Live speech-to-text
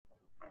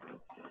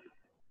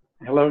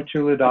Hello,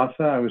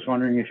 Culadasa. I was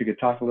wondering if you could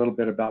talk a little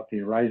bit about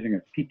the arising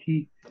of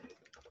PT,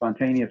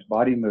 spontaneous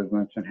body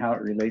movements, and how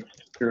it relates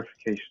to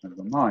purification of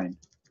the mind.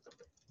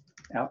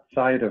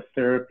 Outside of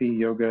therapy,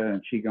 yoga,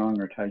 and Qigong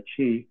or Tai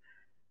Chi,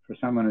 for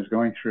someone who's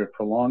going through a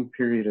prolonged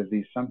period of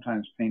these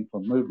sometimes painful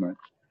movements,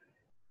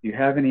 do you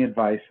have any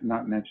advice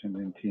not mentioned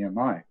in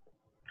TMI?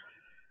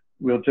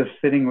 Will just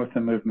sitting with the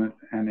movement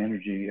and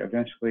energy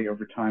eventually,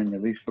 over time,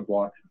 release the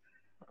blocks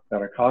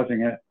that are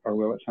causing it, or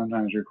will it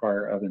sometimes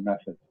require other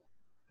methods?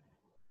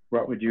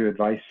 What would you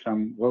advise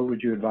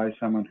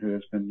someone who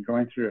has been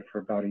going through it for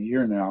about a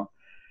year now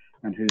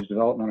and whose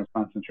development of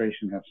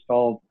concentration has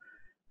stalled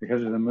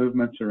because of the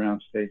movements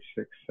around stage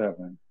 6,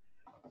 7?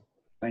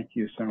 Thank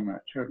you so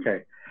much.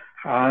 Okay,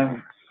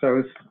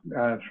 so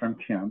from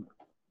Kim.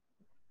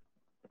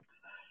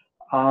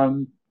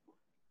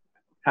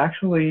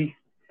 Actually,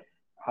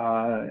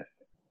 for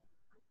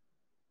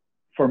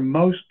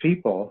most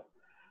people,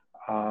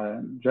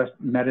 just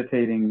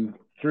meditating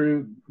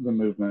through the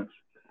movements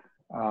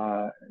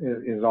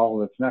is all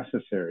that's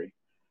necessary.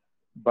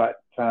 But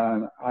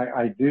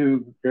I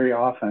do very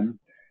often,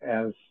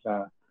 as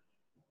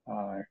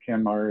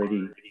Kim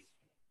already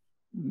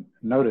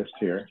noticed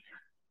here,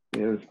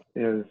 is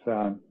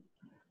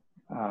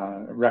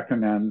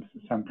recommend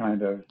some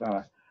kind of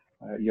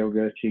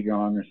yoga,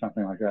 qigong, or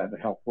something like that to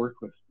help work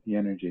with the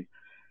energy.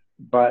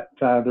 But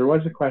there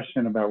was a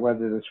question about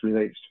whether this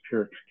relates to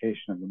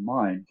purification of the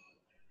mind.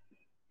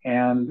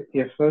 And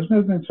if those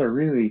movements are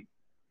really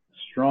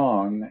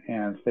strong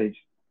and stage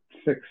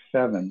 6,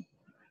 7,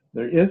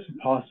 there is a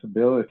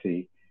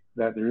possibility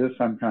that there is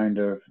some kind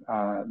of,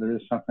 there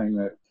is something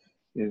that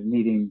is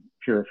needing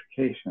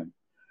purification.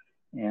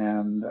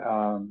 And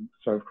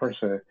so, of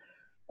course, a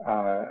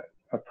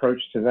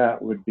approach to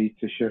that would be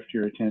to shift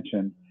your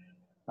attention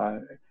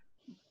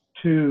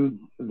to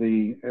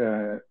the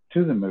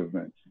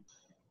movements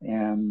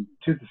and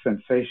to the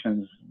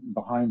sensations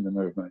behind the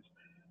movements.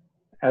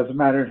 As a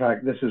matter of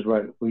fact, this is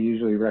what we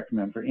usually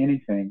recommend for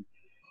anything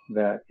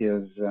that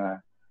is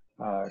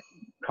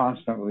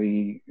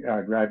constantly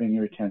grabbing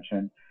your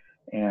attention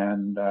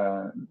and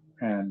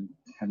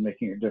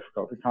making it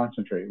difficult to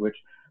concentrate, which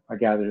I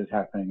gather is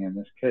happening in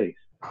this case.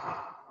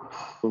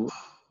 So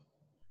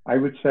I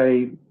would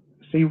say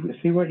see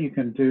what you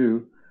can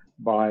do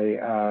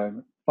by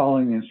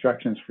following the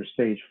instructions for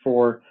stage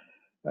 4,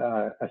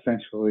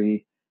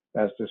 essentially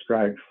as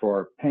described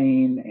for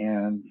pain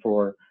and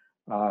for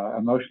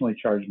emotionally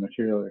charged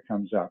material that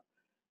comes up.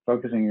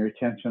 Focusing your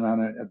attention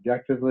on it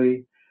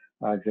objectively,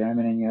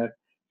 examining it,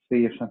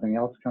 see if something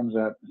else comes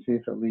up, see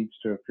if it leads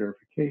to a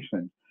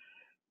purification.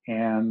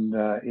 And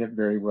it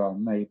very well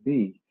may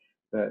be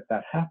that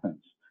that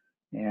happens.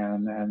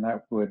 And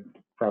that would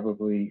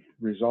probably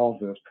resolve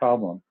this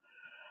problem.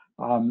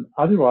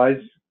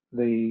 Otherwise,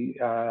 the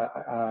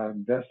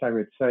best I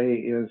would say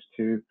is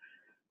to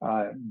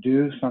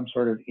do some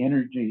sort of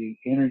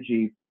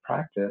energy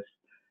practice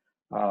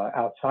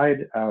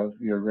outside of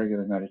your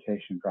regular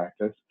meditation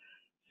practice.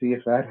 See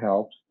if that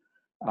helps,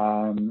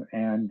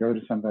 and go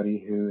to somebody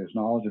who is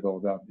knowledgeable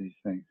about these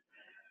things.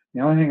 The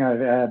only thing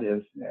I'd add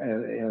is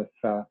if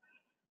the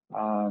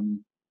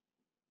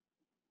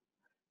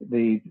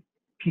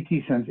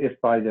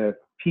if by the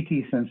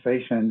PT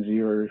sensations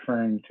you're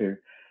referring to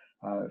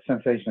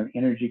sensation of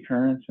energy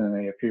currents and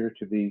they appear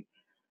to be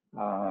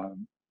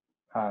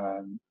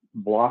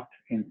blocked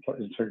in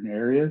certain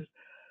areas,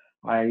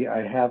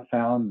 I have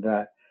found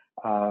that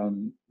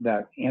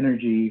that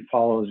energy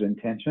follows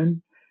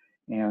intention,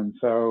 and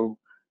so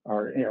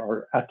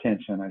or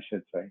attention, I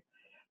should say,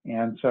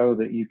 and so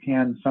that you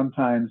can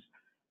sometimes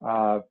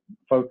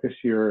focus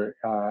your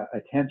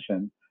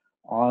attention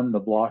on the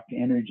blocked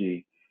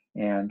energy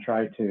and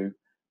try to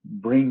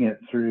bring it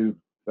through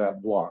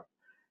that block.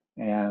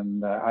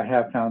 And I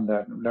have found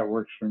that that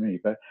works for me.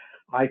 But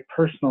I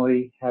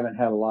personally haven't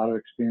had a lot of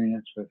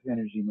experience with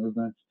energy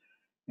movements,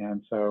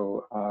 and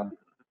so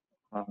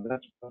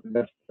that's the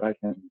best I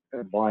can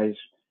advise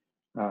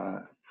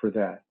for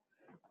that.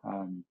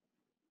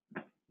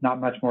 Not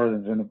much more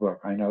than's in the book,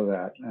 I know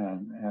that,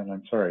 and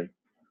I'm sorry.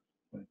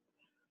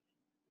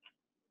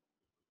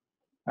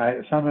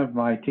 Some of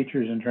my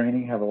teachers in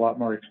training have a lot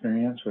more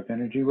experience with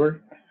energy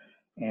work,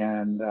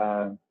 and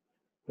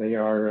they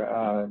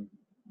are,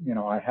 you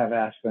know, I have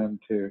asked them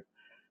to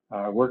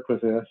work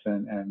with this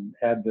and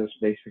add this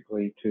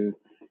basically to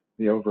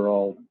the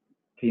overall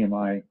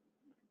TMI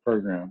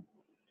program,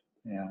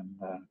 and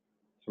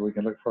so we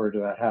can look forward to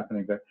that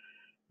happening.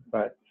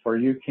 But for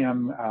you,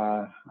 Kim,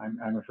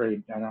 I'm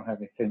afraid I don't have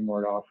anything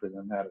more to offer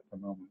than that at the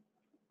moment.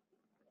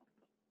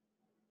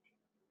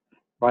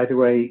 By the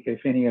way,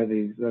 if any of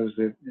those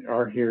that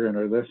are here and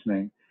are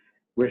listening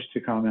wish to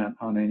comment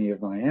on any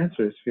of my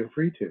answers, feel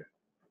free to.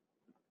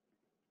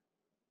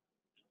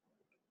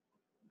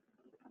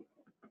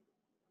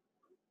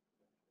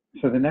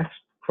 So the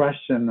next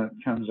question that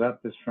comes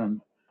up is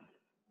from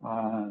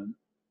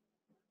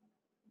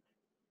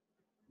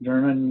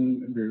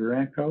German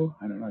Burenko.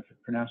 I don't know if I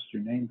pronounced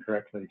your name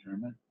correctly,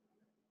 German.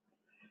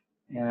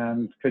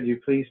 And could you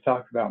please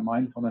talk about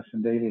mindfulness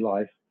in daily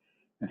life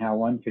and how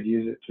one could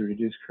use it to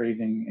reduce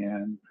craving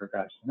and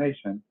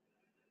procrastination,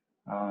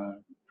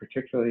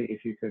 particularly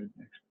if you could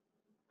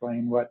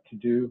explain what to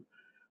do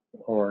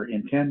or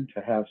intend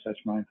to have such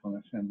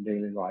mindfulness in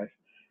daily life,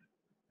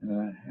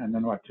 and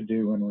then what to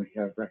do when we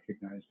have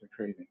recognized the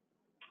craving.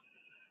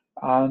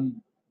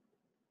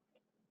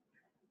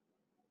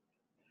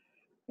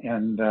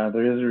 And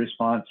there is a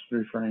response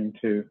referring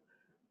to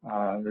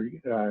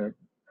a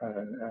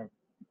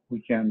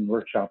weekend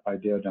workshop I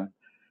did on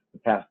the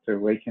path to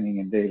awakening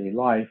in daily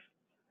life.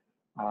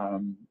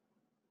 And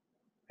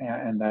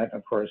that,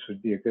 of course,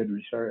 would be a good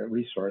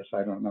resource.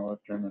 I don't know if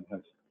German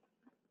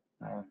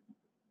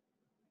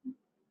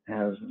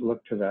has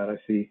looked to that. I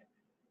see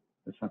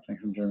that something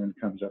from German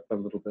comes up a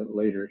little bit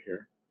later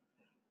here.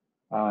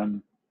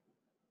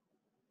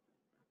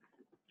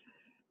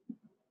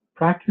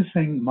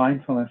 Practicing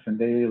mindfulness in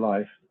daily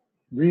life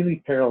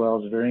really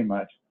parallels very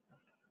much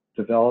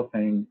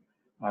developing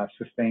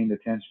sustained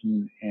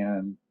attention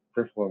and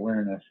peripheral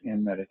awareness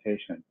in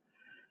meditation.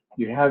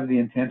 You have the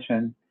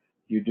intention,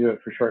 you do it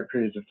for short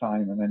periods of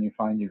time, and then you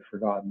find you've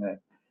forgotten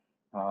it.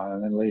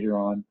 And then later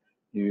on,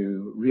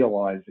 you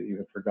realize that you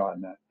have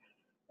forgotten it.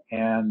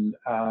 And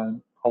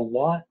a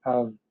lot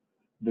of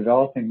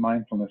developing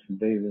mindfulness in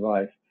daily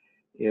life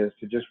is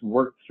to just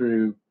work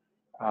through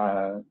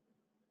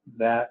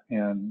that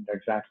in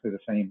exactly the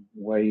same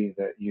way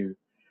that you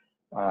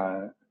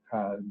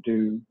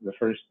do the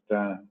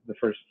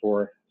first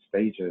four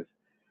stages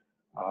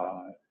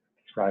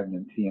described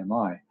in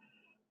TMI.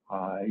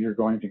 You're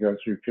going to go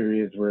through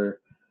periods where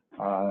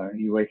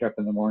you wake up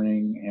in the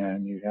morning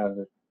and you have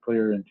a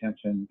clear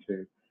intention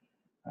to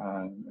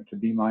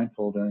be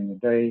mindful during the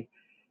day,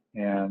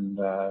 and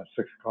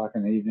 6 o'clock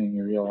in the evening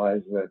you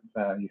realize that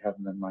you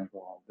haven't been mindful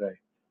all day.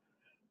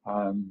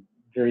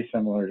 Very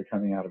similar to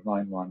coming out of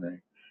mind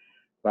wandering.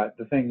 But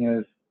the thing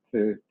is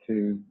to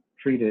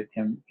treat it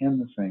in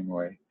the same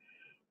way,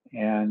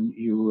 and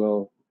you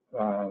will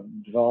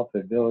develop the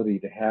ability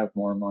to have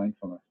more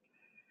mindfulness.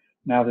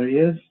 Now there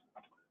is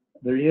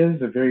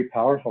a very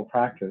powerful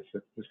practice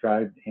that's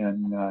described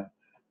in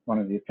one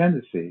of the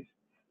appendices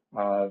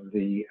of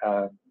the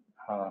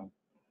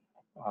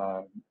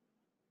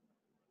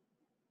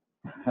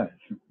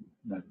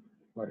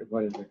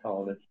what is it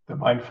called? It's the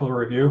mindful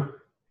review.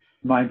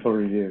 Mindful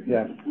review.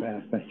 Yes,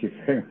 thank you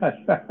very much.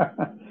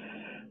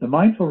 The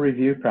mindful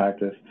review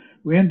practice,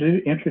 we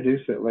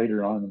introduce it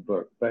later on in the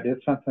book, but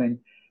it's something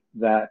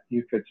that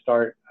you could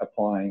start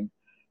applying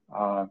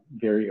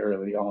very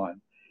early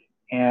on.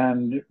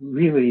 And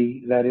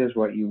really, that is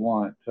what you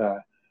want.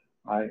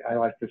 I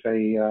like to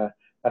say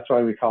that's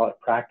why we call it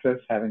practice.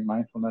 Having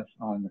mindfulness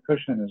on the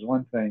cushion is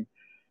one thing,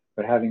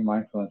 but having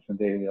mindfulness in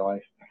daily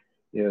life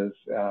is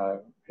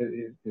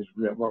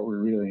what we're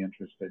really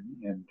interested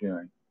in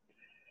doing.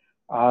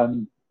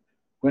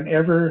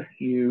 Whenever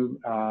you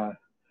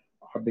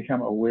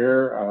become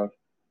aware of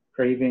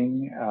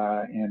craving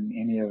in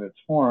any of its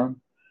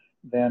form,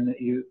 then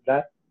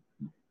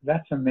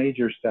that's a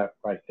major step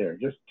right there,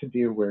 just to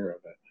be aware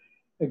of it.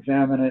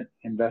 Examine it,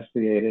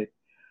 investigate it,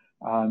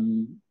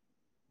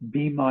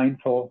 be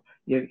mindful.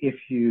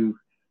 If you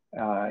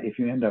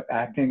end up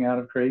acting out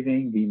of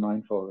craving, be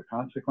mindful of the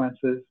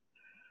consequences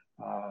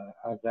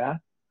of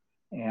that.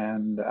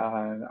 And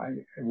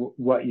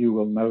what you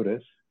will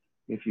notice,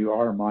 if you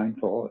are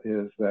mindful,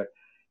 is that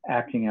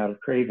acting out of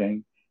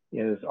craving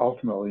is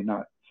ultimately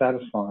not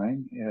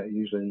satisfying. It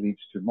usually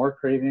leads to more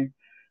craving,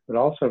 but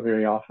also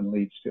very often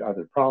leads to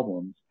other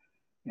problems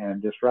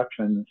and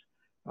disruptions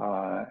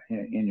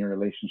in your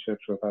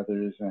relationships with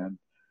others and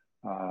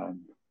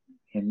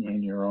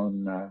in your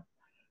own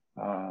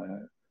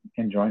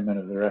enjoyment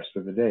of the rest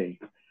of the day.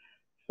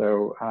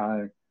 So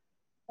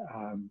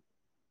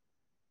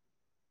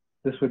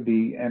this would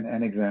be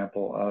an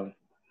example of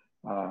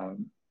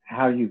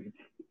how you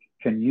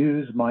can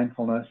use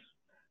mindfulness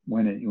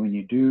when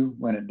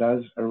it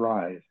does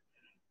arise,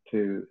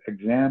 to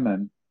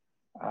examine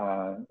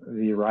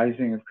the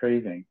arising of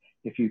craving.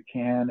 If you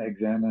can,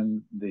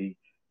 examine the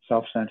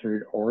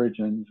self-centered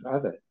origins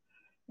of it,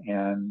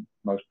 and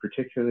most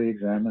particularly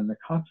examine the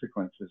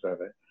consequences of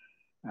it.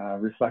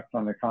 Reflect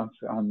on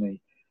the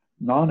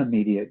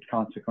non-immediate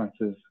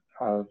consequences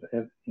of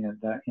it, in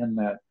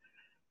that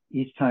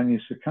each time you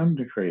succumb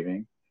to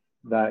craving,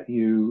 that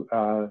you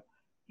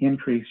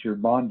increase your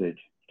bondage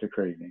to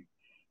craving.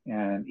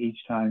 And each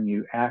time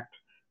you act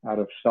out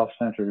of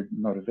self-centered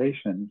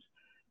motivations,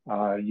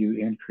 you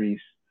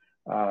increase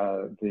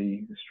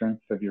the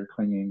strength of your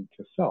clinging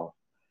to self.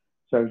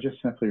 So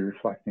just simply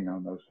reflecting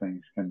on those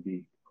things can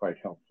be quite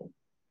helpful.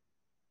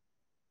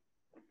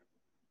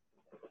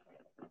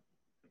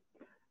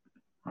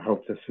 I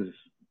hope this is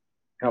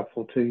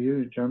helpful to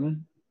you,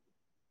 German.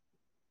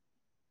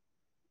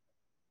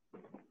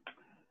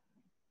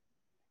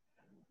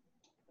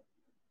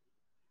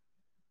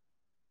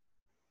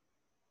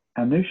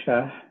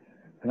 Anusha,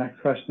 the next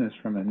question is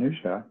from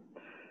Anusha,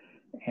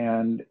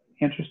 and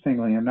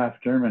interestingly enough,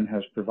 German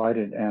has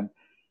provided an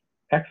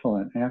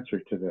excellent answer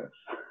to this.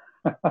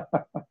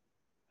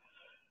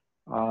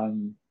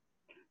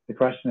 The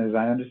question is,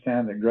 I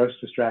understand that gross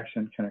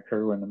distraction can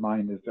occur when the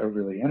mind is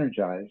overly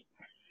energized,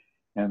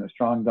 and that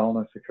strong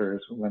dullness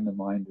occurs when the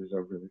mind is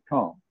overly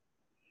calm.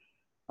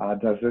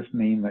 Does this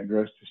mean that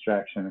gross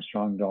distraction and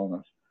strong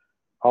dullness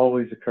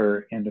always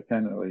occur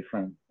independently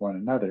from one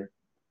another,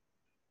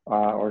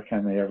 or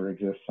can they ever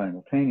exist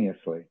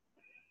simultaneously?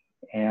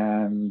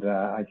 And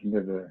I can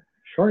give the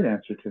short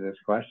answer to this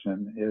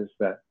question is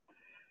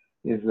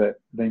that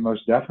they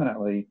most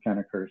definitely can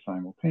occur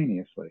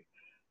simultaneously.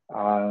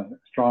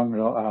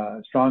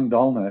 Strong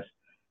dullness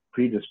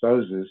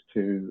predisposes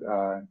to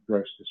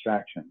gross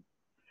distraction,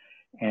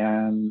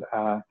 and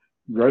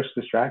gross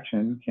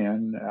distraction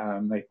can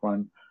make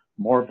one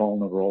more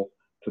vulnerable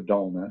to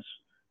dullness,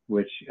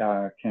 which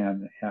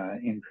can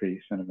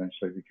increase and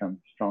eventually become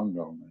strong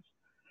dullness.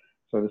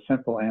 So the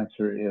simple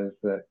answer is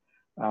that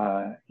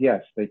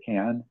yes, they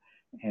can,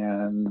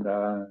 and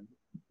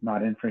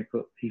not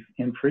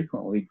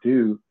infrequently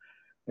do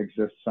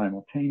exist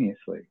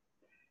simultaneously.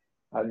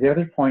 The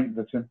other point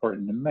that's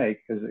important to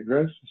make is that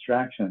gross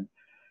distraction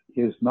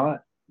is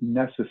not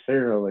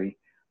necessarily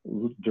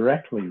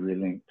directly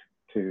linked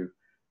to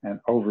an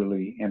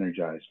overly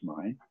energized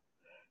mind.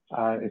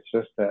 It's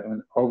just that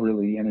an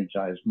overly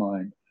energized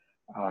mind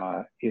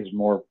is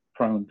more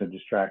prone to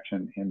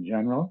distraction in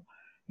general,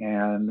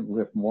 and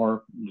with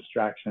more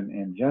distraction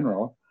in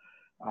general,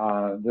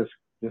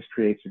 this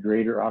creates a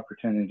greater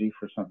opportunity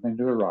for something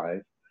to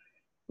arise,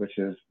 which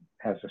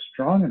has a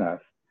strong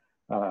enough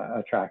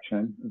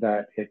attraction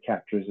that it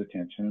captures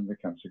attention and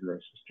becomes a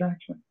gross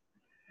distraction.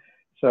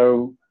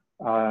 So,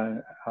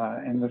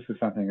 and this is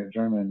something that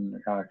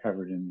German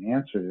covered in the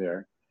answer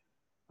there,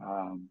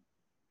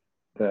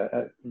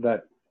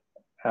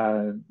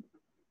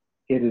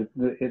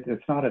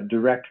 it's not a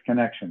direct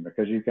connection,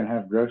 because you can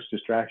have gross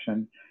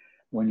distraction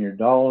when you're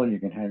dull, you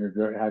can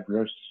have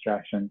gross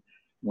distraction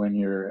when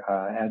you're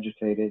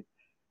agitated.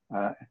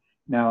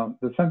 Now,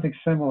 there's something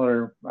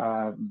similar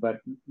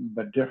but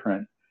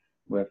different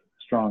with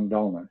strong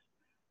dullness.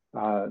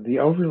 The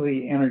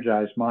overly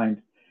energized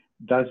mind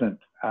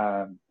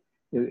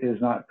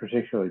is not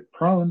particularly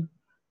prone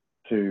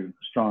to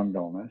strong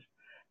dullness,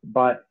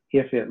 but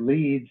if it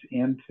leads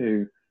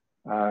into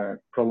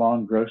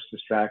prolonged gross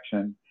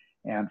distraction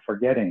and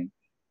forgetting,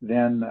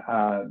 then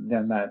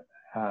that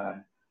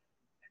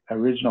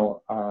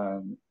original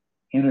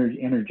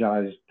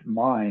energized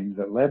mind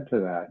that led to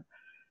that,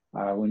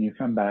 when you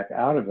come back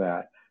out of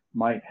that,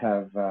 might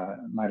have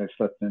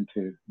slipped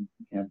into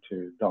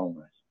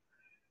dullness.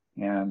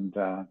 And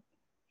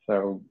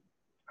so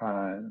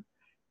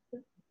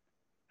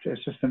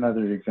it's just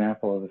another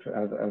example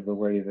of the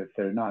way that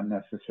they're not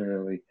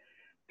necessarily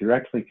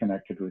directly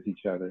connected with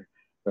each other,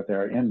 but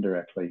they're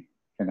indirectly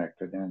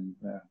connected, and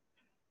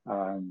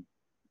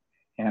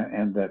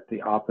that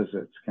the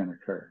opposites can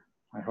occur.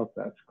 I hope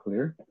that's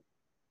clear.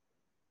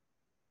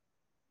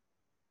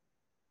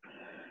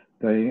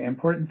 The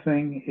important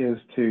thing is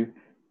to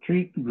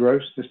treat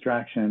gross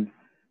distraction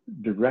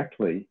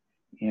directly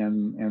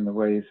in the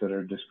ways that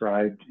are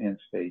described in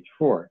stage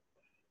 4.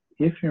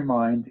 If your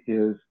mind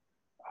is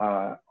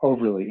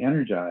overly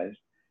energized,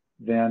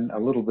 then a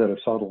little bit of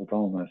subtle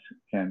dullness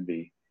can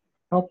be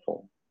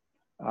helpful,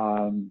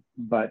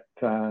 but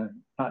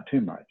not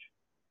too much.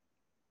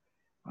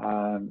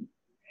 And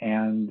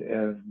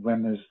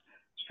when there's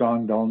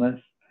strong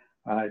dullness,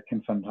 it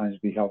can sometimes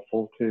be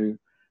helpful to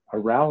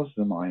arouse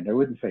the mind. I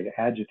wouldn't say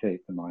to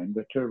agitate the mind,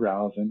 but to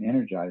arouse and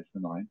energize the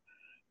mind.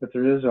 But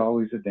there is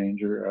always a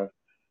danger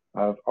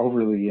of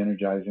overly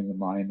energizing the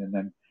mind and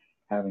then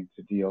having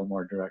to deal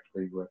more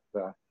directly with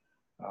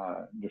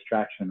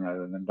distraction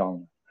rather than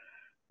dullness.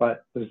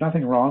 But there's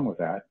nothing wrong with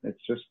that.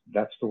 It's just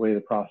that's the way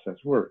the process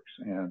works.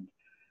 And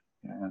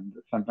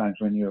sometimes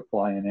when you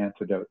apply an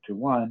antidote to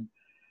one,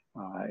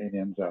 it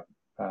ends up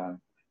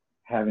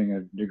having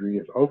a degree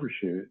of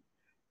overshoot,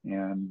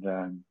 and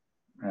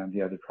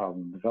the other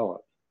problem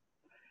develops.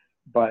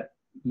 But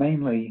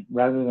mainly,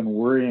 rather than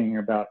worrying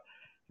about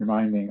your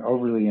mind being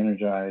overly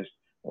energized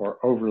or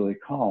overly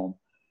calm,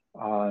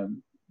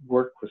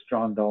 work with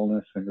strong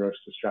dullness and gross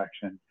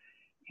distraction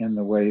in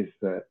the ways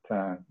that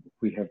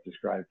we have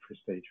described for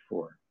stage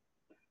 4.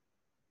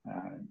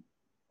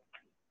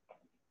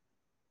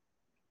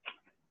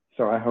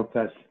 So I hope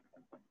that's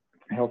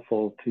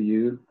helpful to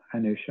you,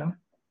 Anusha.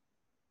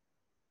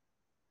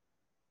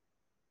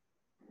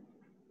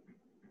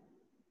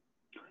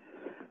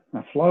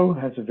 Now, Flo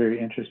has a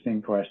very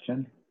interesting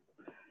question.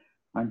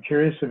 I'm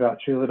curious about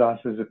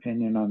Culadasa's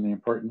opinion on the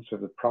importance of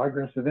the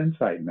progress of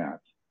insight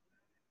maps.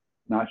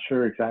 Not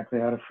sure exactly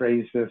how to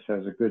phrase this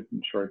as a good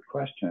and short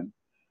question,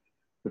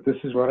 but this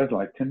is what I'd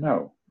like to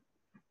know.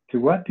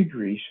 To what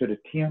degree should a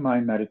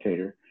TMI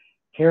meditator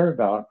care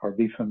about or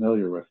be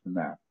familiar with the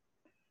map?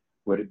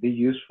 Would it be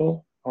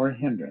useful or a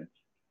hindrance?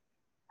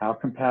 How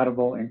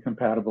compatible,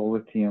 incompatible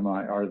with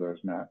TMI are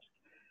those maps?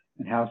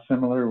 And how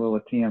similar will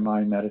a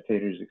TMI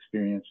meditator's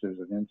experiences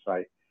of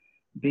insight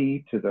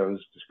be to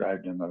those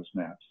described in those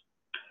maps?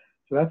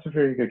 So that's a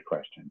very good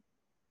question.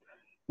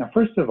 Now,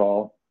 first of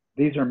all,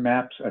 these are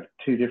maps of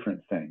two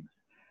different things.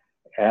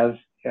 As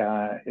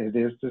it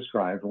is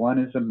described. One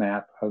is a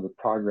map of the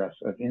progress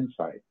of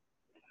insight.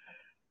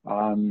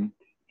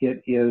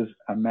 It is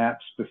a map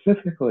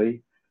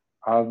specifically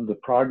of the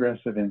progress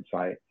of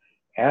insight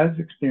as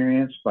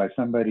experienced by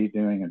somebody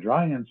doing a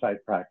dry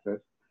insight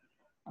practice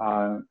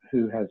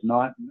who has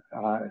not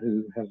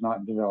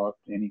developed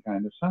any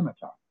kind of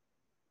samatha.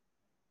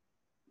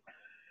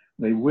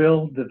 They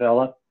will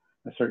develop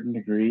a certain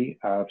degree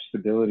of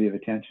stability of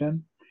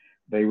attention.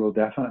 They will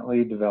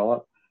definitely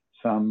develop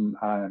some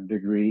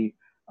degree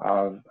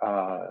of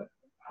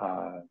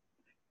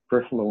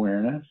peripheral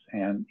awareness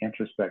and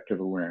introspective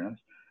awareness.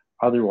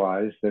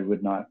 Otherwise, they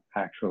would not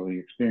actually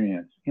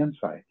experience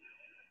insight.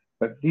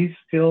 But these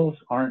skills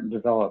aren't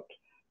developed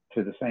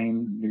to the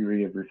same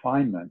degree of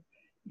refinement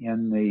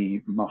in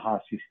the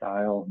Mahasi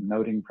style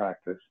noting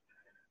practice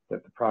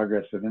that the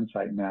progress of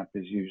insight map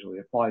is usually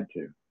applied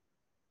to.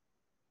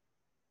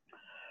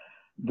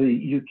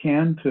 You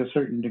can, to a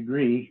certain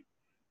degree,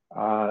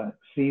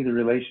 see the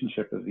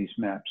relationship of these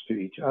maps to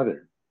each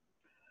other.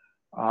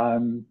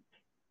 In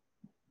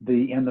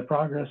the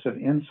progress of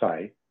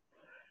insight,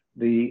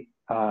 the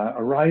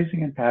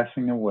arising and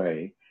passing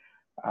away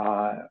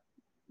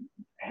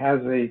has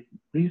a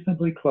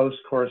reasonably close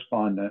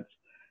correspondence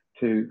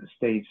to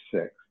stage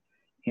 6,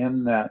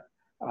 in that,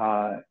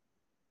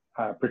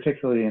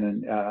 particularly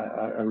in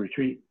a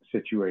retreat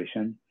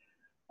situation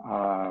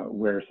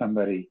where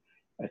somebody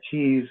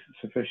achieves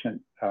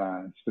sufficient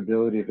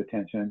stability of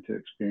attention to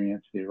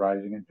experience the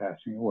arising and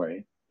passing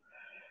away,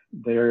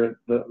 their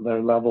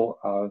level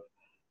of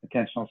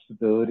attentional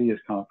stability is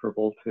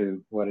comparable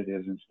to what it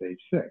is in stage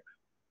 6.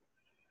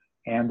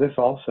 And this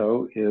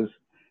also is,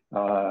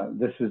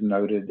 this is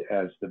noted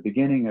as the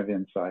beginning of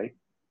insight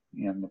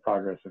in the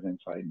progress of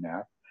insight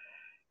map.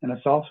 And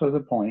it's also the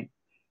point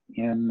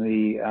in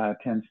the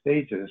 10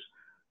 stages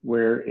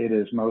where it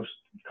is most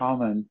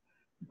common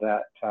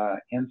that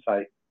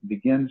insight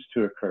begins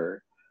to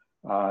occur.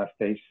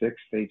 Stage 6,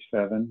 stage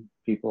 7,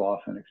 people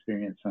often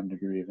experience some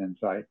degree of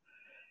insight.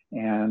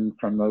 And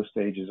from those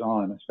stages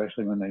on,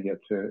 especially when they get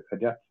to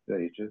adept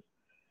stages,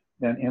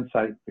 then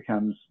insight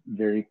becomes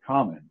very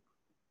common.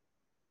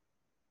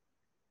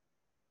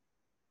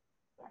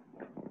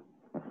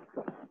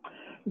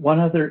 One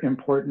other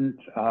important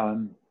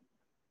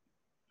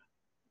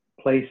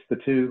place the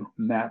two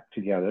map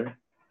together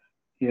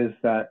is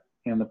that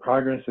in the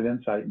progress of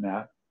insight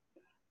map,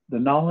 the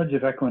knowledge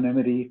of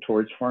equanimity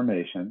towards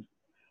formation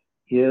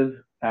is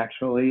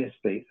actually a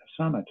state of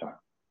samatha.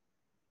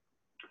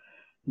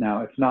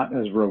 Now, it's not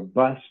as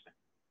robust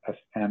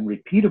and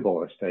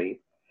repeatable a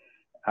state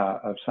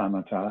of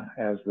samatha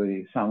as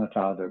the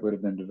samatha that would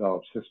have been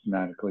developed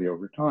systematically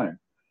over time.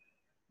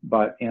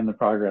 But in the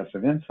progress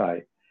of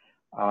insight,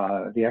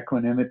 the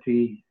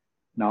equanimity,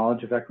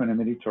 knowledge of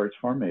equanimity towards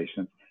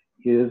formation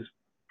is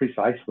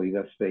precisely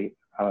the state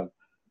of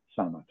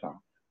samatha.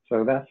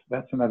 So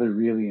that's another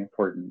really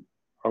important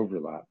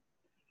overlap.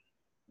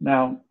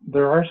 Now,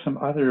 there are some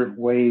other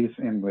ways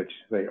in which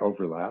they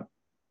overlap.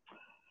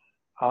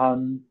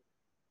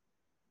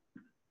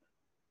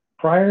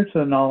 Prior to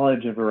the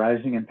knowledge of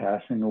arising and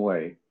passing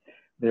away,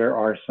 there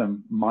are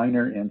some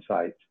minor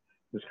insights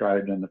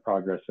described in the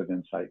progress of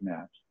insight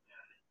maps.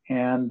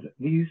 And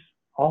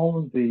all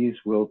of these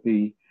will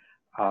be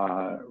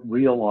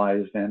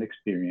realized and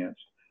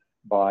experienced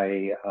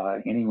by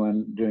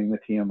anyone doing the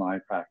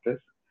TMI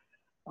practice.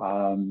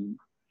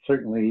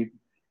 Certainly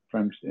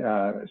from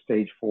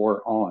stage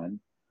 4 on.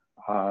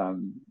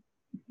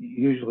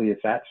 Usually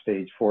it's at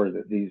stage 4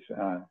 that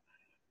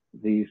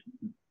these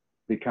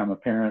become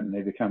apparent, and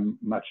they become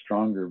much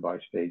stronger by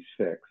stage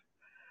 6.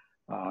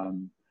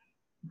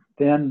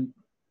 Then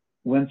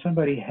when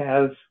somebody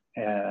has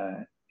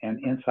an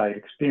insight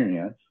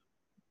experience,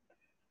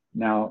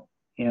 now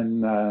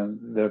in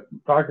the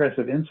progress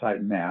of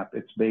insight map,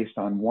 it's based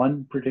on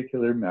one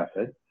particular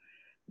method,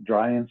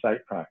 dry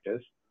insight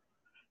practice.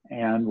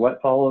 And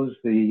what follows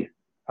the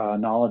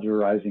knowledge of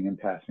arising and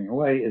passing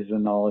away is the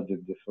knowledge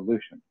of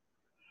dissolution,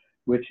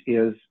 which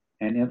is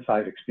an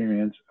insight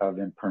experience of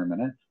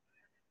impermanence,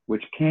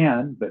 which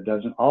can, but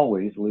doesn't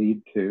always,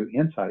 lead to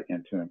insight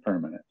into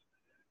impermanence,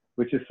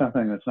 which is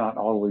something that's not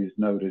always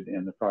noted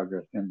in the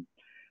progress, in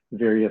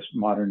various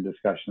modern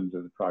discussions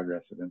of the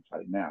progress of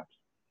insight maps.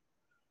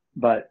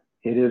 But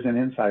it is an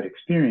insight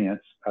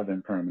experience of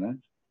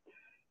impermanence.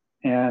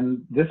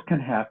 And this can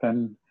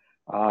happen,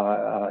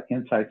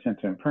 insights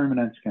into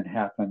impermanence can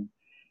happen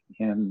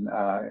in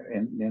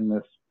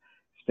this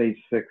stage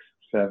 6,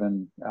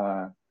 7,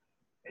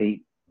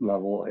 8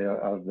 level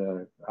of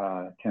the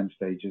 10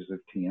 stages of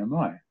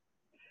TMI.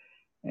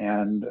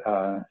 And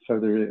so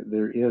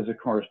there is a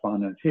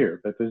correspondence here,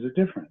 but there's a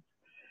difference.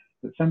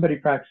 That somebody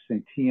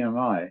practicing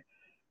TMI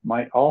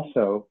might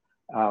also,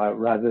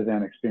 rather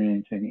than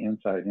experiencing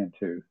insight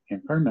into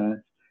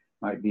impermanence,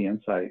 might be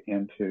insight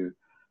into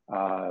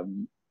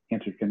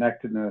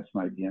interconnectedness,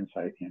 might be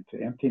insight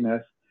into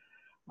emptiness,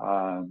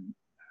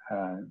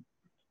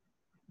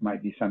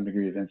 might be some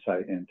degree of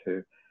insight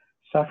into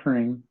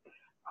suffering.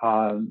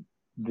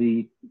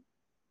 The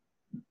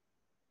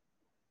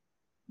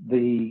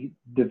The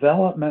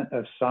development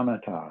of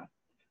samatha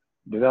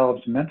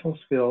develops mental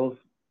skills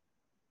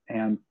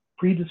and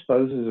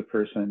predisposes a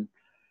person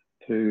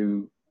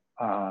to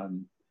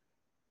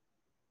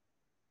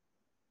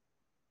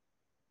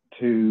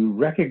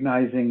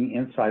recognizing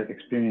insight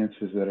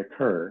experiences that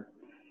occur,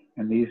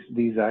 and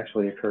these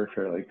actually occur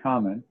fairly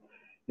common.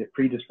 It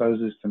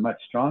predisposes to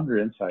much stronger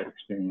insight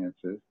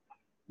experiences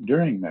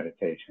during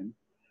meditation,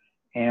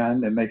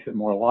 and it makes it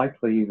more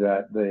likely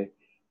that the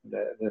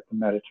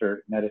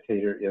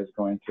meditator is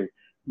going to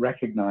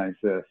recognize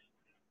this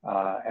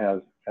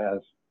as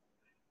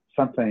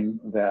something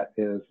that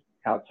is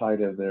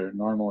outside of their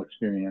normal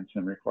experience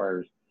and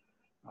requires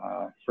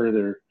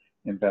further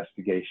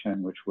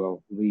investigation, which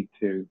will lead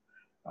to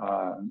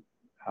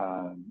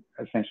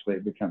essentially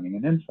becoming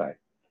an insight.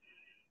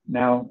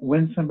 Now,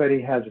 when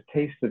somebody has a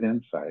taste of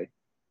insight,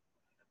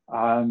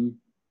 to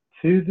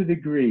the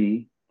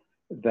degree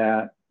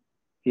that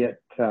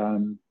it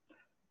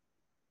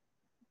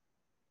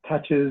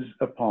touches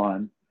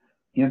upon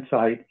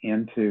insight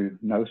into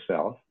no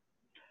self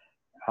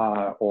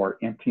or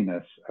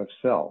emptiness of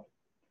self,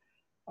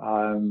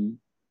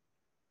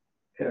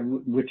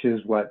 which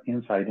is what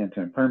insight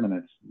into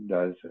impermanence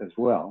does as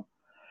well,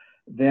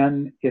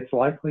 then it's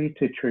likely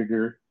to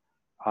trigger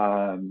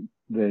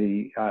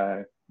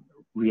the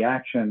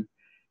reaction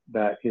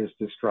that is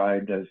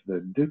described as the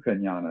dukkha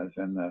jnanas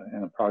in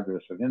the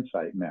progress of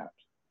insight maps.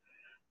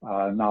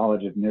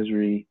 Knowledge of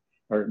misery,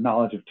 or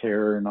knowledge of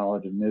terror,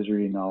 knowledge of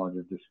misery, knowledge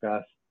of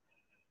disgust,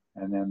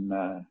 and then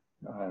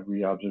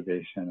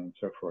re-observation and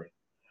so forth.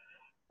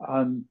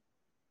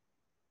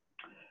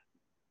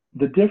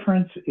 The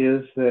difference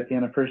is that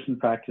in a person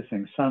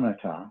practicing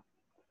samatha,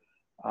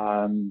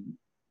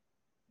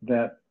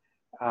 that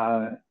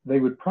they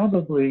would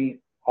probably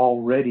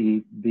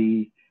already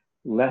be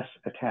less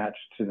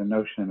attached to the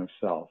notion of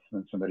self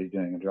than somebody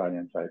doing a dry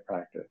insight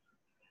practice.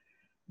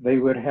 They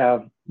would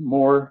have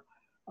more,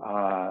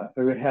 how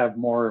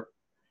to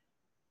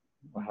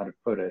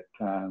put it,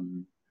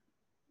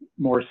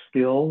 more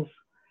skills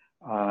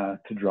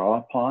to draw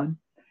upon,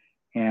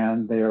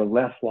 and they are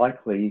less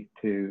likely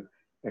to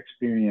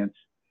experience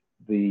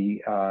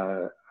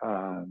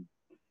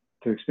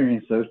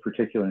those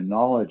particular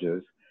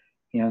knowledges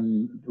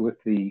with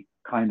the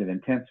kind of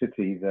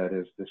intensity that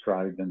is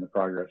described in the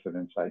progress of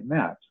insight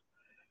maps.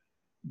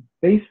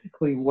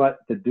 Basically, what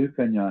the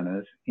dukkha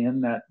jnanas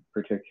in that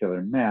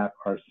particular map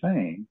are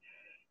saying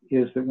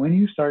is that when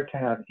you start to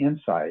have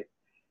insight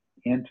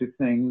into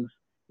things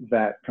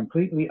that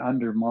completely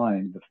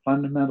undermine the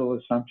fundamental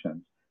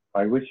assumptions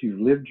by which you've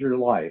lived your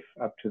life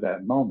up to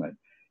that moment,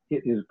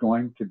 it is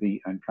going to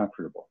be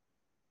uncomfortable.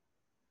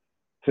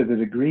 To the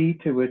degree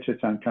to which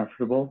it's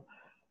uncomfortable,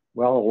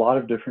 well, a lot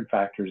of different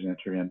factors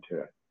enter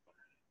into it.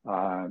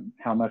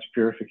 How much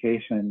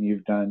purification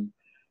you've done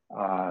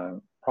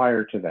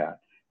prior to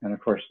that. And of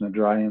course, in the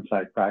dry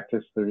insight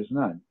practice, there is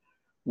none.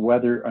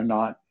 Whether or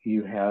not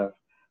you have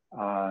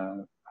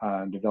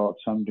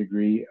developed some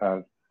degree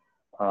of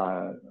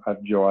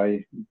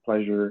joy,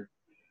 pleasure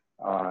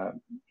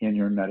in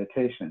your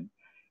meditation.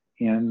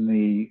 In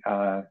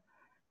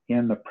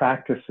the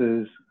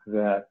practices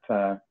that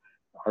are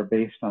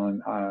based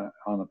on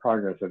the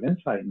progress of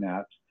insight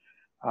maps,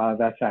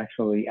 that's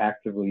actually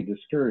actively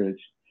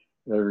discouraged.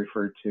 They're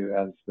referred to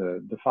as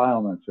the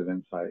defilements of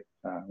insight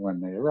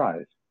when they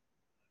arise.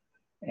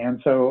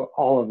 And so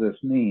all of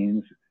this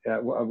means,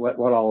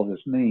 what all of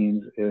this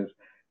means is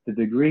the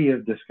degree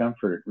of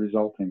discomfort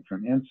resulting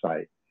from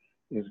insight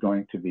is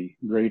going to be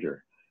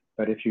greater.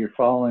 But if you're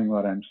following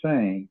what I'm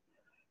saying,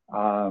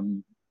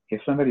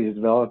 if somebody is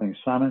developing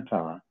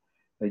samatha,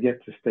 they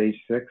get to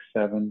stage 6,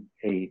 7,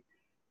 8,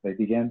 they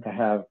begin to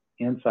have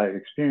insight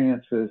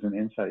experiences, and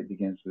insight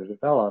begins to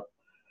develop,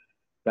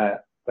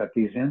 that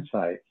these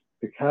insights,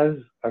 because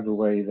of the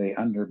way they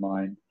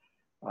undermine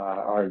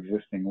our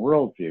existing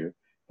worldview,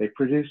 they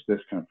produce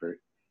discomfort.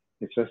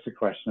 It's just a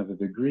question of the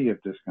degree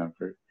of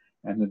discomfort,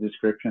 and the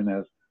description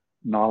as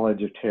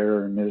knowledge of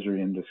terror,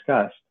 misery, and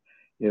disgust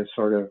is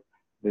sort of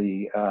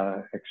the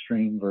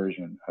extreme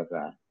version of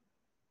that.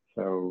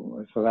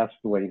 So that's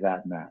the way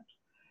that maps.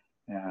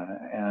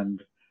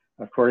 And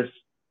of course,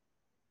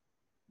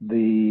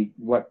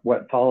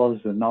 what follows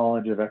the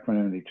knowledge of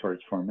equanimity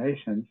towards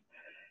formations,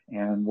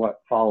 and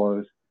what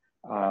follows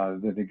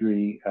the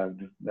degree of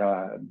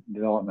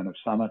development of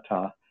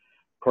samatha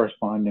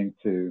corresponding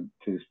to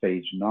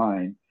stage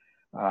 9,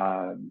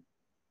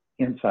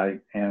 insight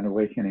and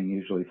awakening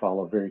usually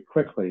follow very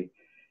quickly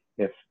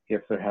if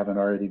there haven't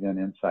already been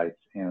insights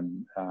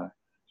in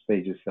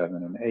stages 7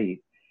 and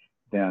 8.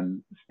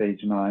 Then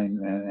stage 9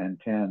 and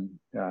 10,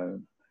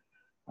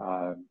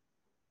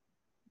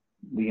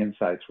 the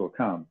insights will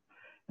come.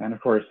 And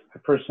of course, a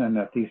person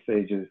at these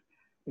stages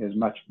is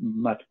much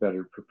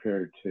better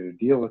prepared to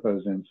deal with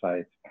those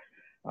insights.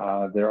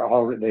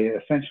 They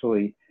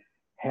essentially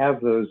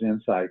have those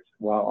insights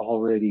while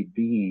already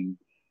being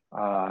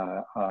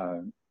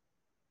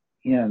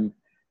in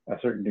a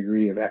certain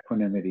degree of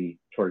equanimity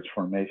towards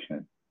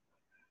formation.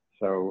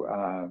 So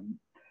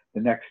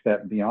the next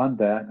step beyond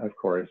that, of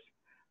course,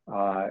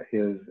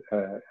 is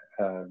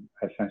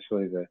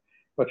essentially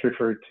what's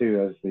referred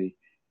to as the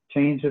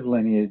change of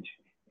lineage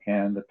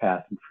and the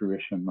path and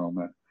fruition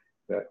moment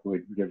that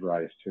would give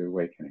rise to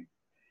awakening.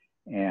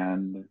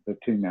 And the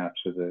two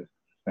maps are the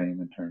same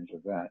in terms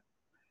of that.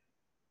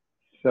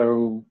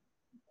 So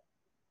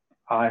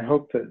I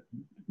hope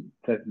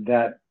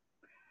that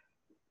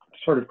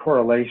sort of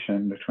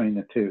correlation between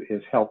the two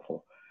is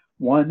helpful.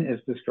 One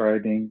is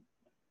describing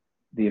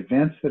the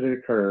events that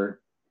occur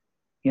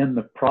in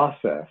the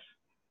process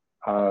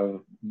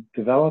of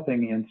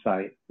developing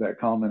insight that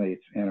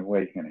culminates in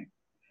awakening.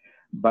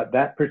 But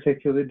that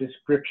particular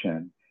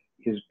description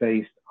is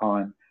based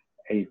on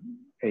a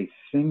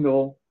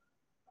single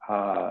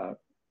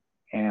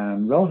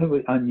and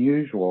relatively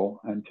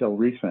unusual until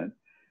recent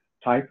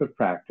type of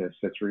practice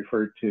that's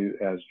referred to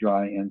as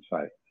dry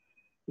insight.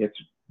 It's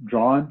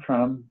drawn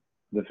from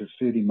the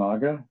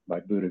Visuddhimagga by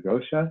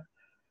Buddhaghosa,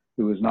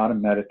 who was not a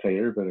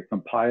meditator, but a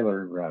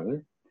compiler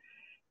rather.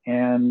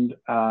 And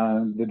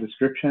the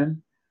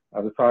description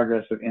of the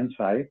progress of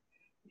insight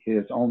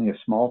is only a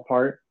small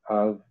part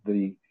of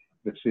the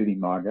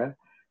Visuddhimagga,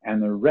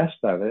 and the rest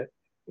of it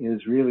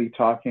is really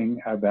talking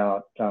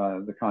about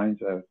the kinds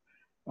of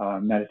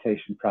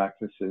meditation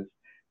practices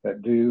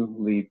that do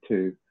lead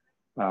to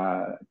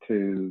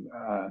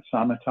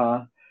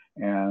samatha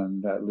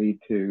and that lead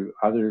to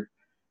other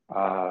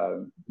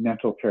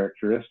mental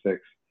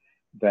characteristics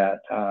that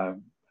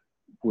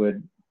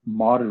would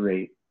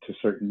moderate to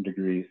certain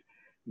degrees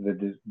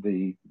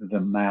the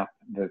map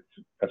that's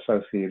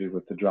associated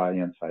with the dry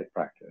insight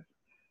practice.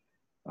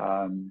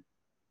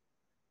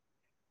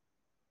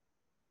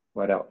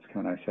 What else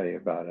can I say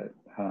about it?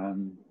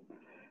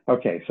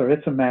 Okay, so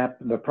it's a map.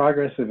 The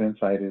progress of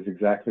insight is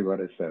exactly what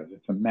it says.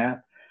 It's a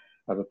map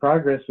of the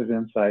progress of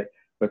insight,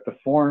 but the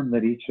form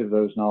that each of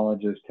those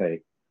knowledges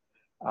take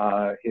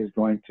is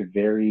going to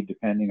vary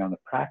depending on the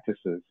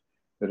practices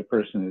that a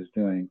person is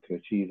doing to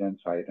achieve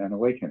insight and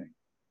awakening.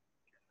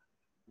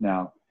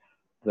 Now,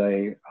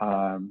 the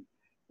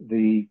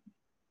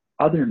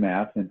other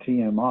map in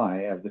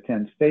TMI of the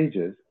 10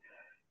 stages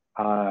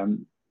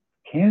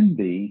can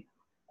be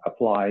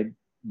applied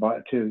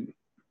by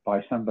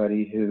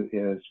somebody who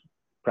is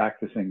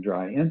practicing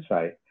dry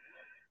insight,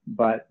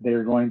 but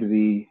they're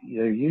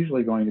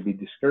usually going to be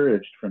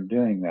discouraged from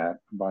doing that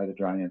by the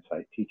dry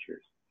insight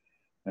teachers.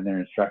 And their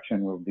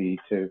instruction will be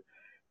to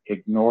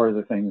ignore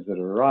the things that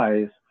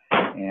arise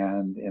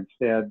and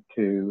instead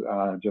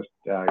to just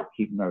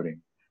keep noting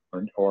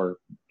or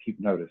keep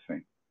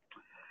noticing.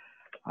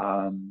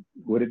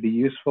 Would it be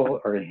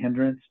useful or a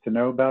hindrance to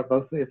know about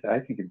both of these? I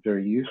think it's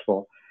very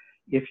useful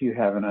if you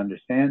have an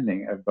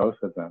understanding of both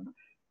of them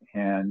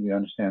and you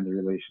understand the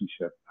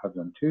relationship of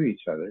them to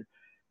each other.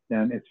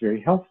 Then it's very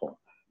helpful,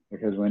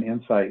 because when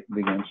insight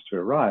begins to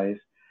arise,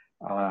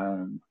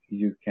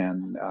 you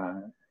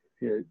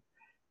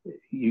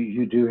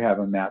do have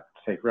a map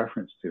to take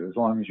reference to, as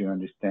long as you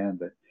understand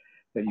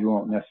that you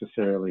won't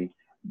necessarily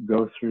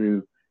go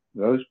through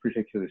those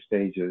particular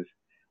stages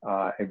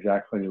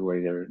exactly the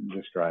way they're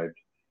described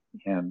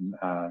in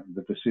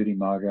the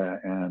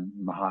Visuddhimagga and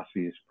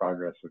Mahasi's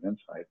Progress of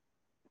Insight.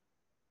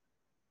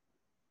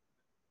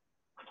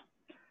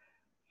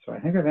 So I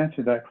think I've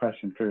answered that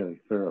question fairly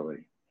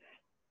thoroughly.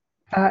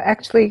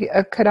 Actually,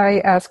 could I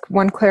ask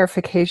one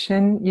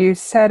clarification? You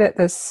said at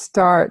the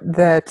start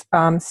that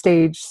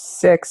stage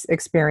 6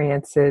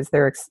 experiences,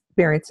 there are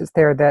experiences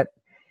there that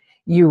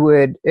you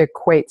would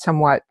equate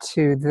somewhat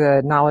to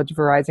the knowledge of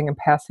arising and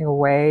passing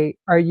away.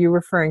 Are you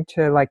referring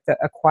to like the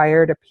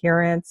acquired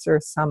appearance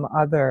or some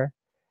other?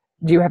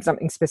 Do you have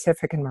something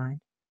specific in mind?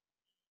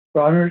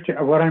 Well,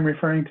 what I'm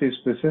referring to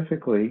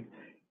specifically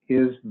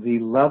is the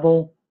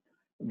level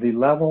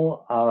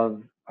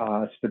of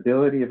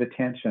stability of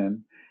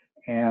attention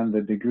and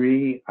the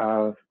degree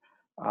of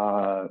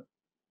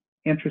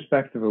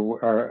introspective,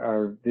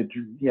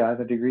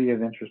 the degree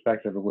of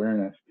introspective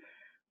awareness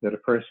that a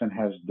person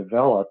has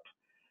developed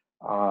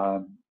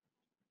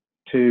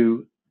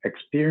to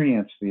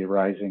experience the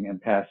arising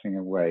and passing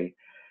away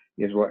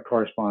is what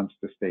corresponds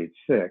to stage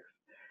 6.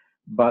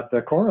 But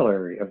the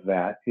corollary of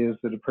that is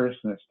that a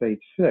person at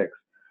stage 6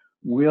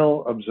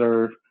 will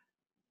observe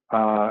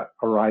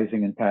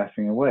arising and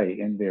passing away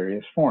in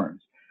various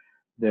forms.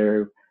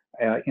 They're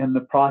in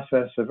the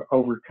process of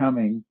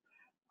overcoming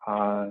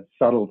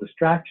subtle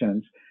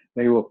distractions.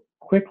 They will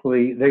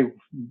quickly,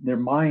 their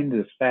mind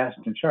is fast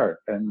and sharp,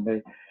 and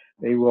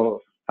they will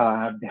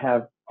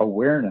have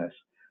awareness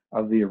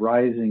of the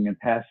arising and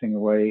passing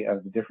away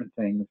of the different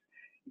things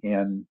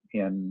in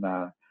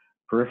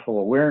peripheral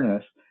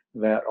awareness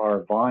that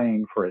are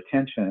vying for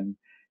attention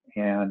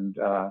and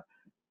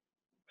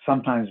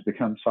sometimes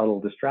become subtle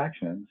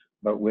distractions,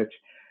 but which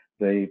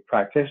the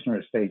practitioner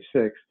at stage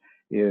 6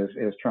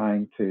 is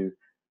trying to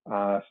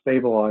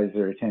stabilize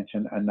their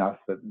attention enough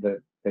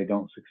that they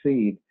don't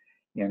succeed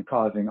in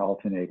causing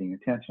alternating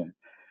attention.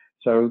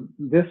 So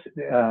this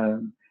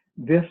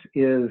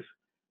is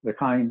the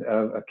kind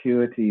of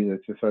acuity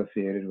that's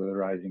associated with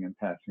arising and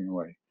passing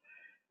away.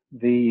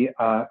 The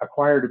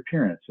acquired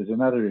appearance is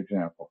another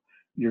example.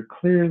 you're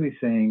clearly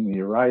seeing the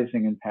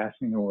arising and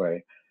passing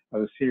away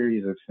of a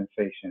series of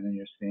sensation, and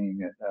you're seeing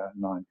it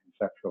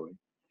non-conceptually.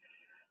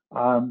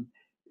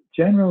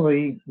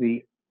 Generally,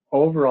 the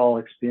overall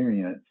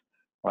experience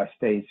by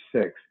stage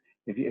 6,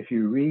 if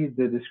you read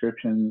the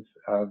descriptions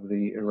of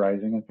the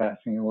arising and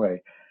passing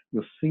away,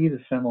 you'll see the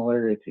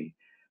similarity.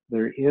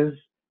 There is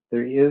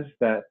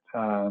that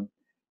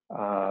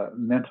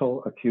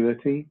mental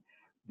acuity.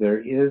 There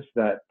is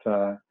that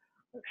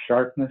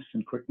sharpness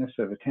and quickness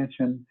of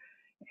attention,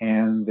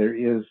 and there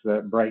is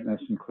that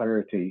brightness and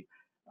clarity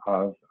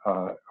of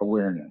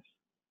awareness.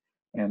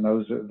 And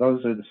those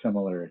are the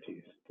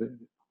similarities.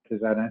 Does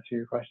that answer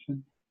your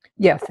question?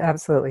 Yes,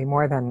 absolutely.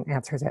 More than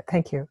answers it.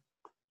 Thank you.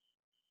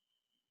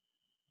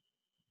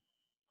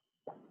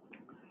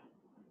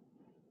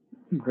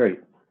 Great.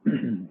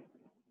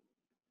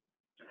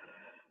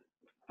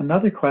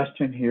 Another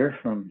question here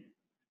from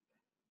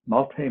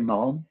Malte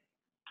Malm,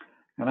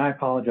 and I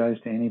apologize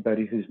to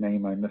anybody whose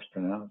name I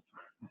mispronounced.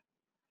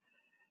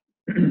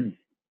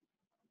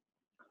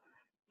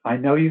 I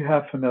know you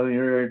have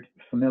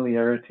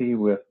familiarity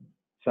with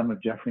some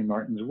of Jeffrey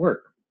Martin's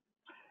work.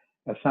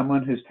 As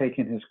someone who's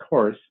taken his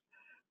course,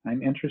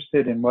 I'm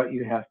interested in what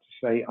you have to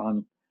say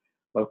on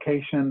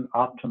location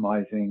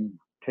optimizing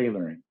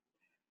tailoring.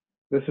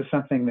 This is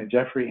something that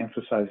Jeffrey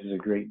emphasizes a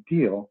great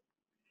deal,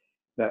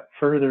 that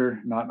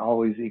further not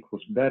always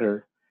equals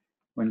better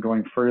when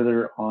going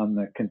further on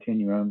the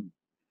continuum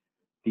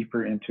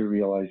deeper into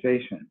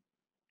realization.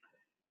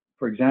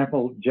 For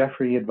example,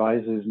 Jeffrey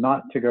advises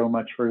not to go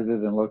much further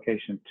than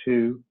location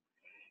 2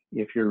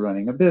 if you're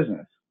running a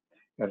business,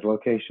 as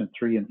location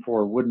 3 and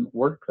 4 wouldn't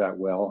work that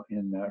well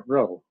in that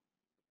role.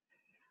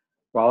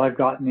 While I've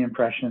gotten the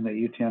impression that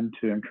you tend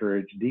to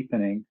encourage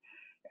deepening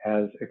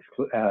as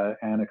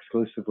an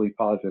exclusively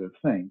positive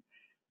thing,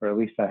 or at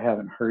least I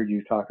haven't heard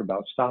you talk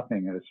about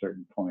stopping at a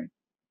certain point.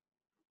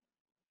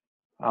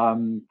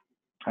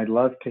 I'd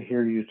love to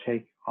hear you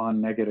take on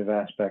negative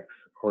aspects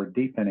or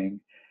deepening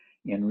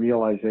in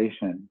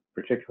realization,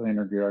 particularly in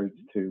regards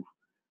to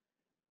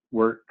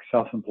work,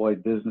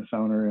 self-employed business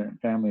owner, and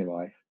family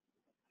life,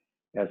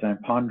 as I'm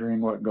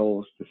pondering what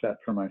goals to set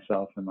for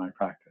myself and my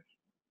practice.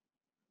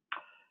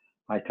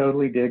 I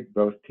totally dig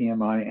both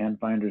TMI and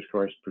Finder's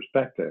Course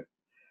perspective,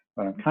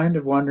 but I'm kind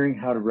of wondering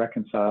how to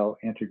reconcile,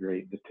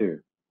 integrate the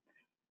two.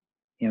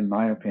 In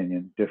my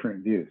opinion,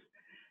 different views.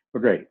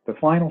 Well, great. The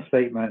final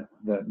statement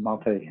that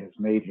Malte has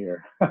made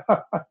here,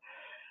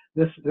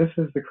 this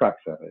is the crux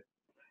of it,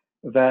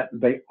 that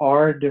they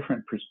are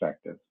different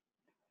perspectives.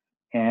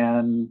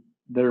 And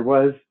there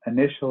was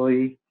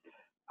initially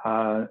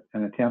an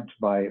attempt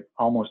by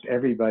almost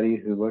everybody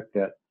who looked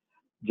at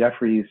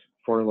Jeffrey's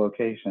 4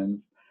 locations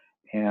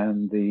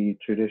and the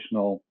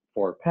traditional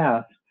 4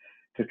 paths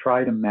to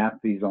try to map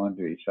these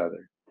onto each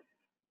other.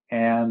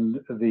 And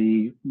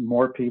the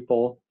more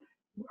people,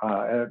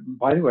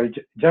 by the way,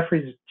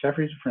 Jeffrey's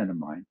a friend of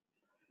mine,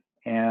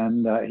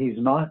 and he's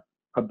not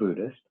a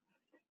Buddhist,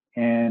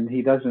 and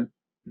he doesn't,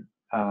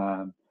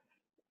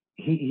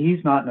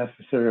 he's not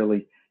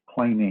necessarily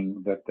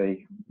claiming that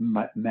they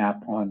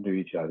map onto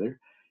each other.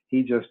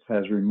 He just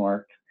has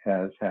remarked,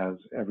 as has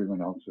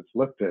everyone else that's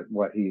looked at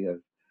what he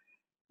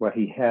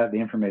had, the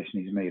information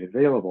he's made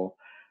available,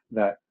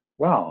 that,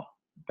 wow,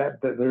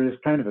 that there is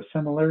kind of a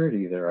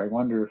similarity there. I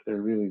wonder if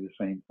they're really the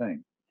same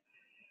thing.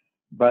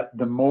 But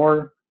the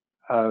more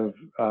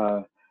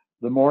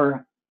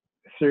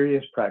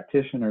serious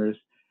practitioners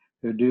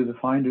who do the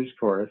Finder's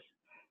Course,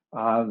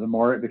 the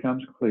more it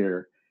becomes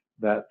clear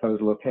that those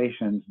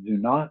locations do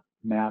not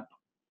map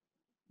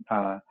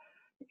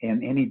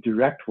in any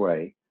direct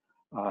way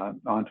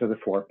onto the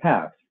 4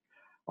 paths,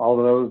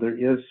 although there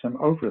is some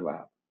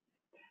overlap.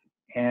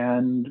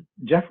 And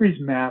Jeffrey's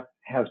map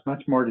has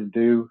much more to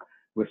do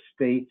with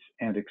states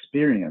and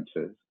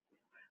experiences,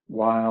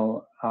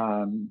 while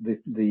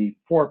the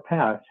 4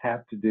 paths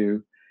have to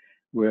do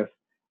with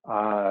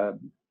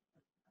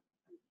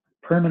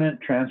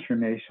permanent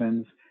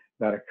transformations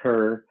that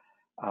occur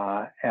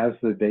as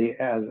the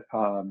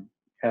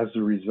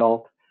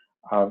result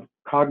of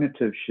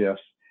cognitive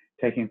shifts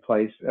taking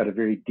place at a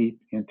very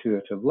deep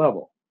intuitive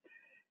level.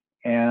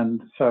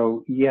 And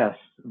so, yes,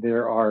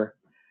 there are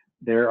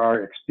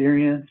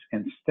experience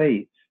and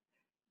states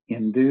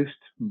induced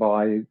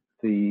by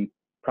the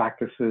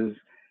practices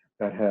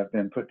that have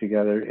been put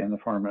together in the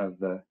form of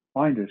the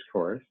Finder's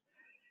Course.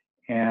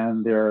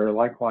 And there are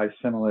likewise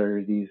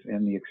similarities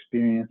in the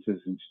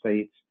experiences and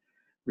states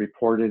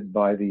reported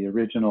by the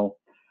original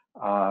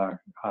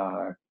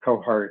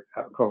cohort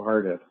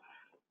of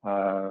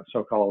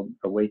so-called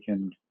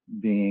awakened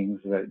beings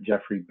that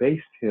Jeffrey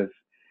based his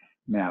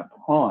map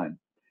on.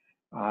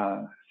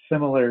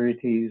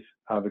 Similarities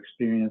of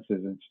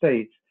experiences and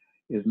states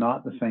is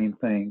not the same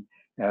thing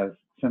as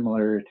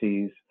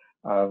similarities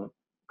of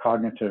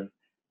cognitive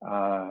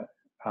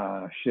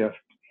shift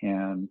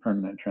and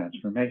permanent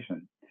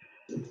transformation.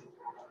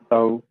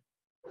 So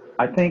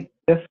I think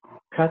this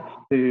cuts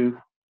to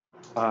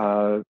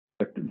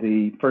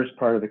the first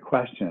part of the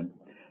question.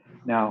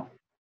 Now,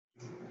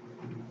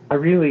 I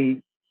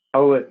really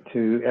owe it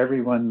to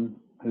everyone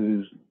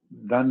who's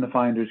done the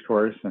Finder's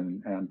course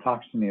and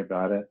talks to me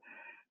about it,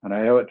 and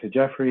I owe it to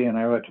Jeffrey and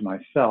I owe it to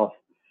myself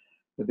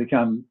to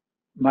become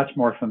much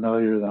more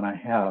familiar than I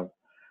have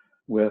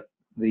with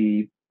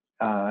the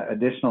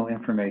additional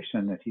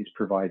information that he's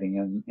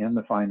providing in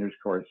the Finder's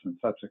course and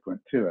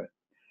subsequent to it.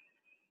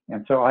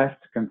 And so I have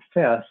to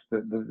confess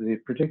that the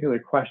particular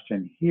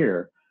question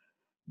here,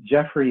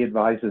 Jeffrey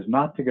advises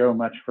not to go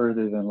much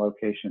further than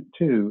location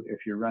 2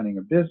 if you're running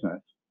a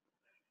business.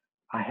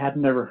 I had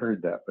never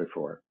heard that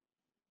before.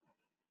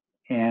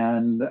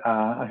 And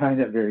I find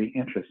that very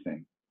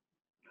interesting.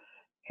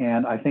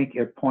 And I think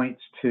it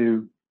points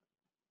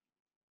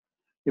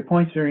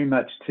very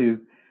much to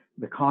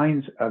the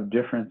kinds of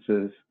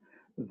differences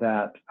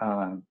that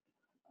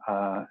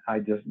I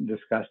just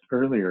discussed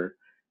earlier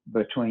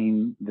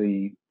between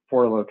the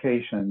 4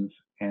 locations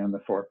and the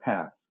 4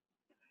 paths.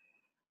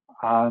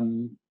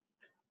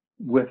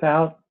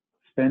 Without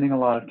spending a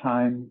lot of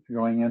time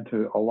going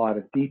into a lot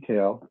of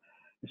detail,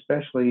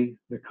 especially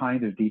the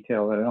kind of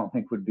detail that I don't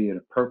think would be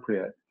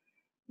appropriate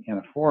in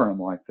a forum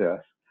like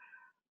this,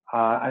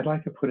 I'd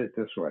like to put it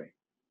this way.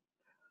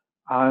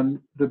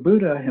 The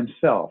Buddha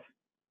himself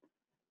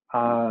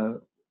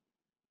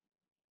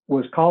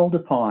was called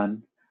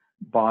upon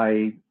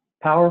by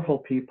powerful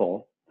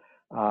people,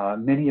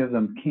 many of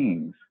them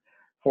kings,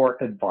 for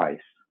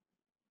advice.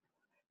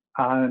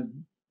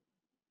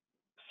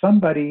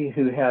 Somebody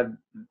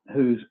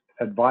whose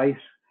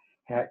advice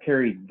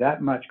carried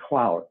that much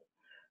clout,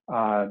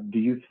 do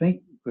you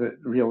think that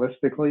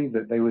realistically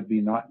that they would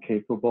be not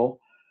capable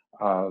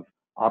of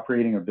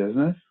operating a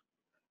business?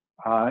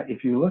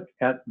 If you look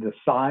at the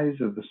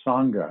size of the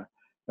Sangha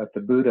that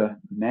the Buddha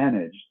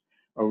managed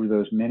over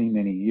those many,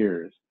 many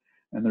years,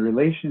 and the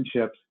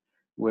relationships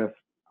with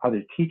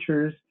other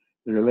teachers,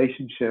 the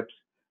relationships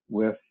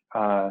with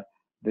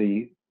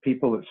the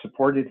people that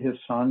supported his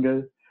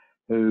Sangha,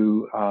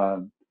 who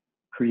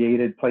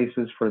created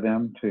places for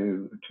them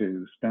to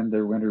spend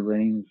their winter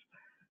rains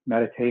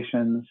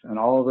meditations and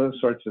all of those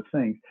sorts of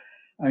things.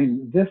 I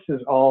mean, this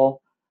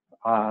all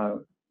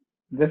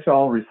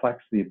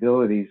reflects the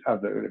abilities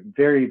of a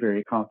very,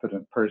 very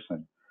competent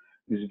person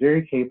who's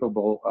very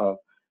capable of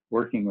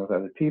working with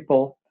other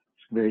people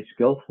very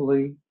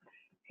skillfully.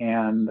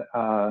 And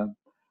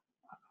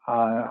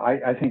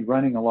I think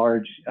running a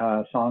large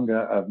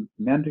Sangha of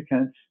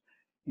mendicants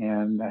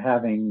and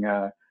having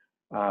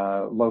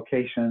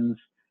locations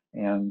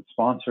and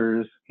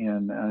sponsors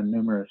in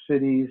numerous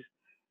cities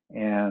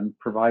and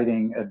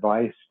providing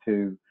advice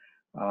to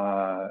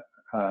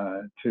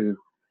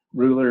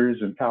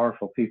rulers and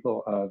powerful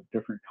people of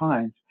different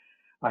kinds,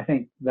 I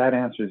think that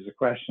answers the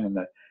question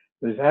that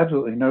there's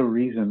absolutely no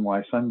reason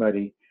why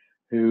somebody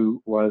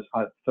who was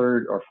at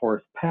 3rd or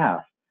 4th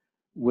path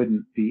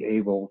wouldn't be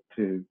able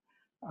to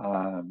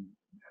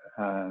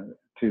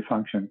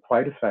function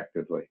quite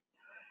effectively.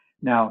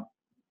 Now,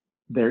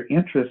 their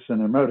interests and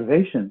their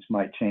motivations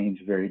might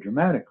change very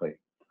dramatically.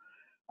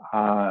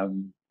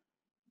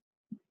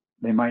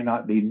 They might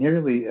not be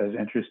nearly as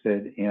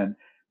interested in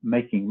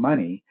making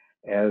money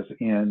as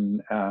in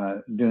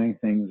doing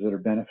things that are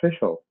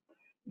beneficial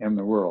in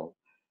the world.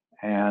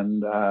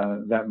 And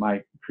that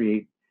might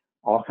create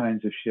all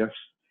kinds of shifts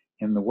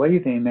in the way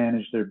they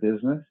manage their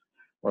business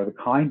or the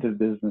kind of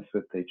business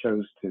that they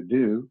chose to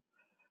do,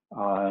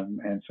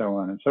 and so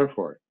on and so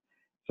forth.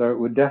 So it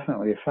would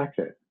definitely affect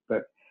it.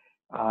 But,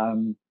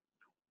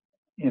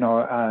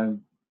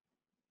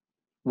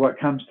 what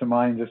comes to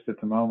mind just at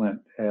the moment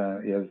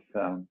is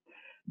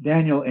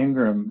Daniel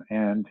Ingram,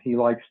 and he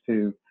likes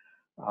to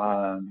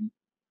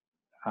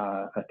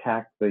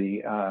attack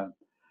the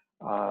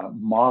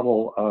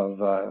model of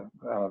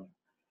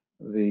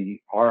the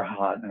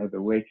Arhat, or the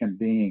awakened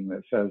being,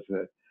 that says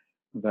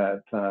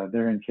that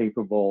they're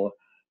incapable.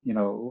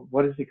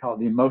 What does he call it?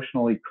 The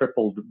emotionally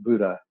crippled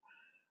Buddha.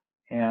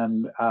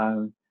 And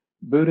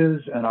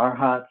Buddhas and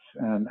Arhats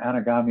and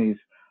Anagamis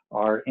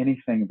are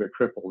anything but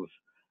cripples,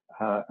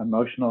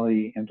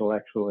 emotionally,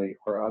 intellectually,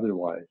 or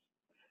otherwise.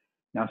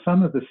 Now,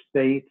 some of the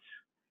states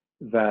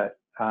that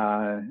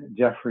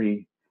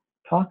Jeffrey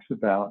talks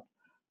about,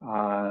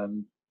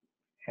 and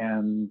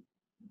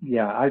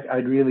yeah,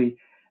 I'd really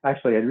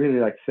like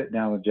to sit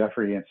down with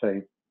Jeffrey and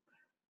say,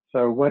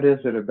 so what is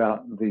it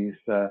about these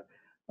the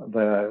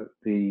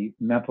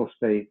mental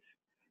states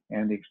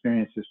and the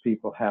experiences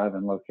people have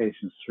in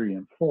locations 3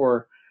 and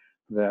 4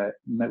 that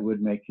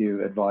would make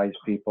you advise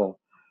people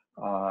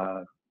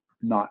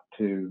not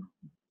to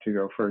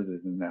go further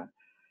than that?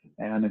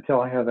 And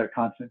until I have that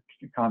constant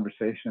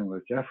conversation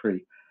with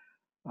Jeffrey,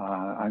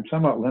 I'm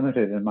somewhat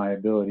limited in my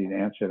ability to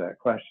answer that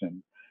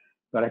question.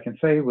 But I can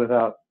say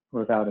without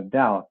a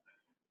doubt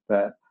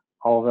that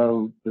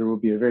although there will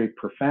be a very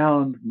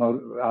profound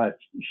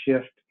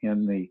shift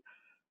in the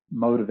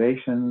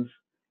motivations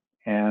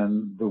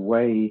and the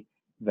way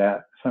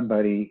that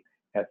somebody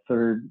at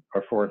 3rd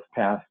or 4th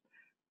path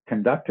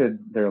conducted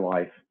their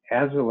life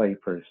as a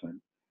layperson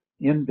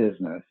in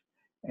business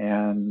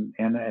and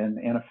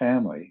in a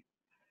family,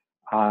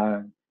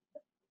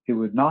 it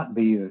would not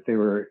be that they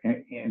were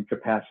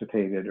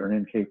incapacitated or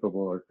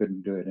incapable or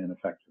couldn't do it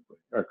ineffectively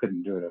or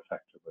couldn't do it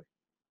effectively.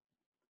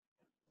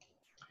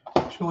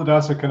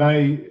 Culadasa, can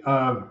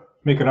I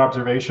make an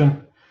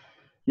observation?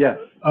 Yes.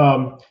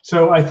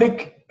 So I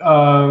think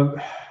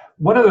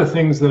one of the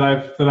things that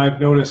I've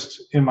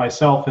noticed in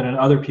myself and in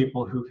other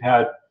people who've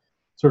had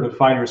sort of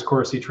finder's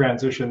coursey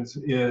transitions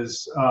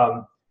is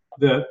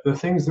the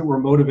things that were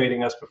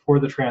motivating us before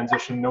the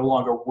transition no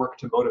longer work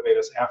to motivate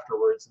us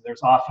afterwards. And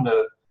there's often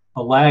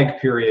a lag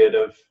period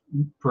of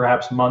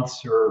perhaps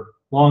months or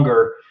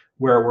longer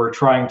where we're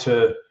trying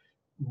to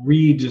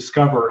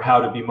rediscover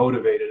how to be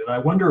motivated. And I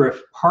wonder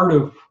if part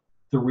of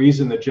the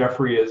reason that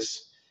Jeffrey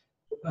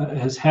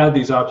has had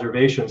these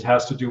observations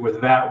has to do with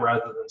that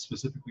rather than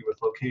specifically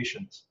with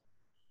locations.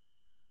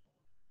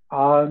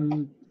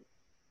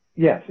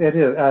 Yes, it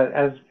is.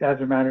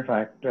 As a matter of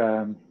fact,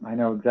 I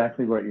know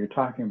exactly what you're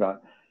talking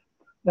about.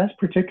 That's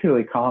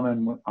particularly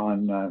common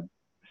on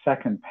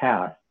second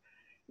path,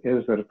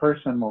 is that a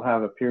person will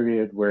have a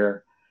period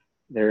where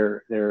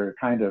they're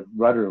kind of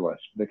rudderless,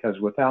 because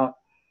without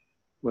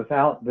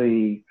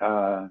the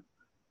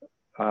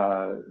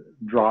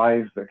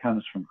drive that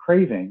comes from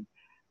craving,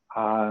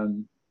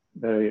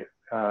 they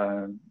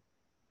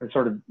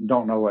sort of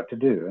don't know what to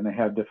do, and they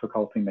have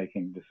difficulty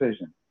making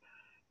decisions.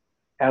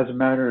 As a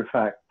matter of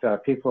fact,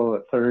 people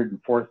at third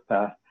and fourth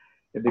path,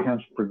 it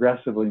becomes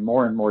progressively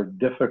more and more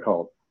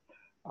difficult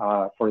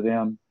for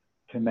them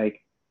to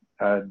make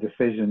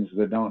decisions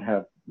that don't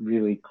have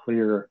really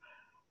clear,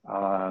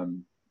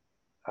 I'm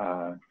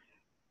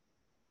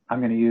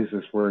going to use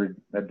this word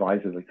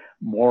advisedly,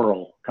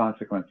 moral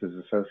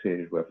consequences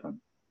associated with them.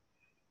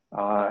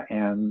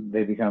 And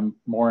they become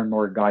more and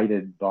more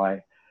guided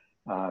by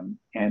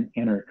an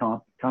inner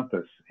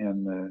compass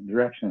in the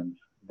directions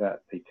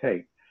that they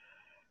take.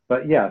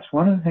 But yes,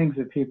 one of the things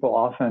that people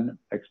often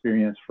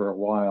experience for a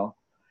while,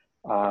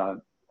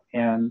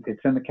 and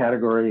it's in the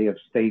category of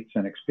states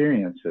and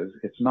experiences,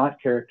 it's not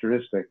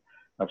characteristic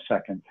of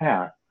second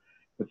path,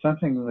 but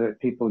something that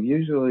people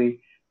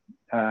usually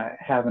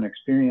have an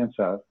experience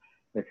of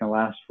that can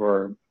last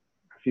for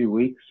a few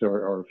weeks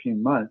or a few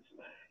months,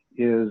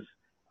 is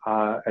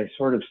a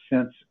sort of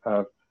sense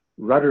of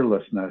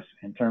rudderlessness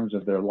in terms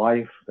of their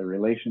life, their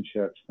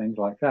relationships, things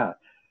like that.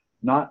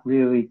 Not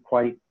really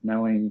quite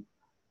knowing,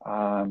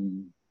 not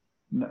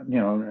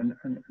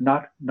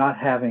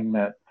having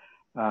that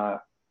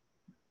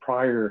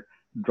prior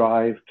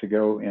drive to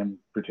go in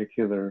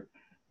particular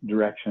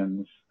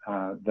directions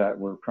that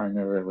were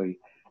primarily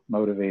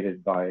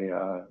motivated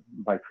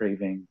by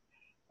craving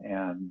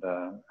and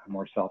a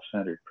more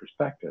self-centered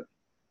perspective.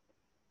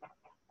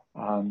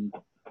 I'm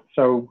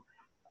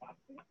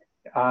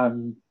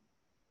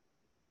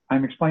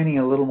explaining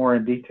a little more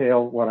in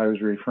detail what I was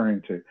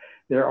referring to.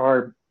 There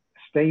are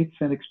states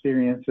and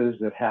experiences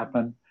that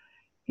happen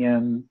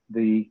in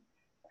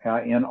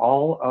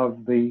all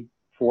of the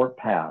four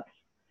paths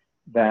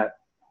that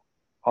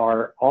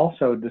are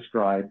also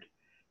described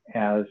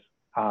as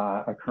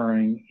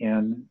occurring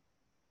in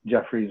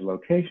Jeffrey's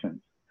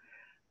locations.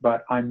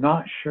 But I'm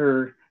not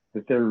sure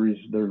that the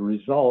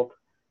result,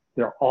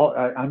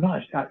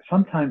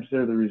 sometimes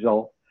they're the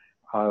result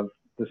of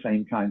the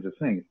same kinds of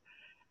things.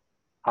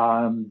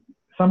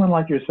 Someone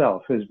like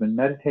yourself who's been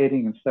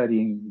meditating and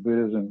studying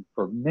Buddhism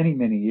for many,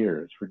 many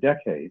years, for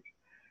decades,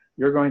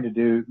 you're going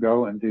to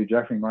go and do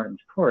Jeffrey Martin's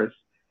course,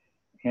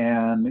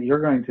 and you're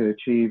going to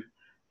achieve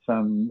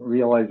some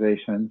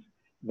realizations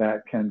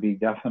that can be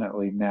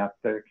definitely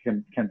mapped, that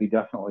can be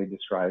definitely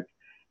described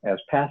as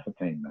path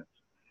attainments.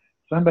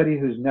 Somebody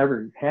who's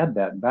never had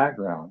that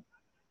background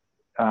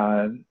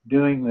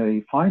doing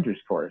the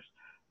Finder's course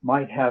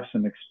might have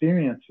some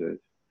experiences.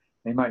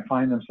 They might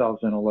find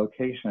themselves in a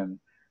location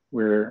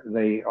where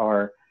they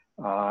are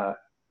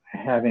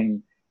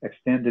having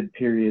extended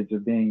periods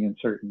of being in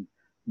certain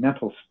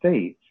mental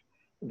states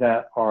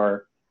that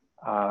are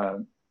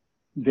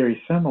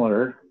very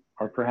similar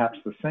or perhaps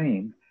the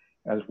same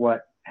as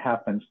what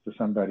happens to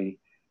somebody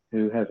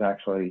who has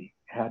actually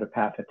had a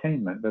path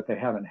attainment, but they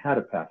haven't had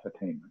a path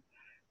attainment.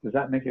 Does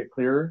that make it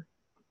clearer,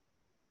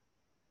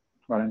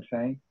 what I'm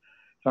saying?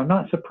 So I'm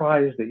not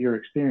surprised at your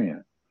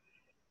experience,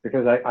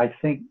 because I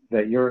think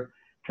that your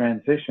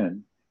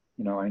transition,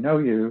 I know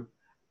you,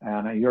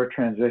 and your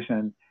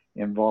transition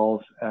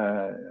involves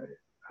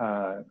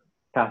path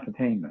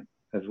attainment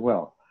as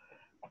well.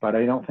 But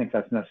I don't think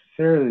that's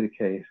necessarily the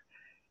case.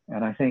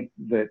 And I think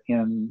that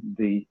in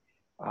the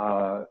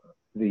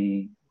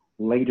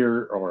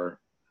later, or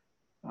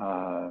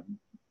I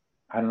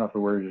don't know if the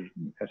word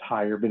is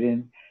higher, but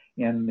in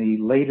the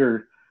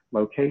later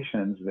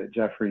locations that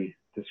Jeffrey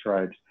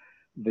describes,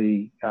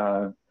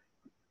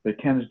 there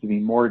tends to be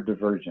more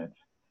divergence.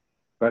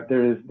 But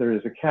there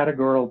is a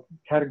categorical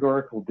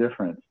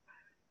difference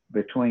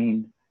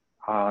between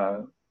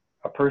a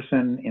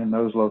person in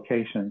those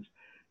locations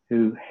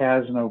who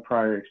has no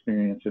prior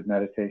experience of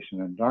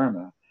meditation and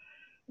Dharma,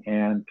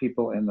 and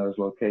people in those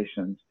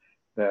locations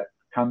that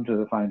come to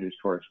the Finder's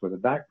course with a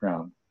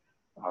background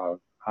of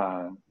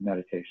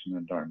meditation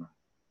and Dharma.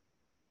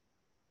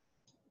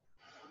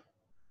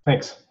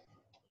 Thanks.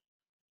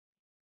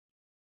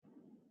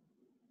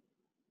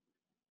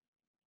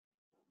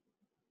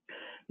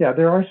 Yeah,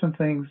 there are some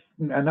things.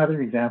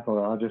 Another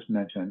example I'll just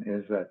mention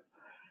is that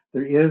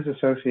there is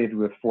associated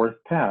with fourth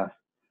path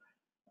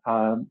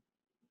um,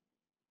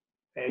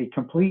 a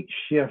complete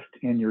shift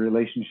in your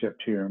relationship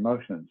to your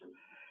emotions.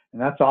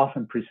 And that's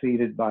often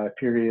preceded by a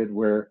period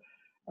where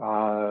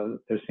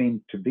there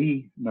seemed to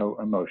be no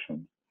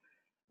emotion.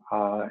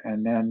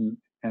 And then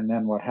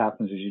what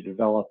happens is you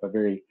develop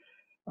a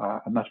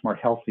much more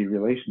healthy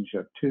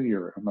relationship to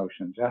your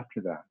emotions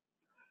after that.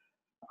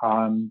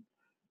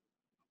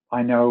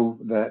 I know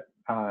that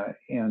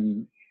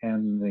in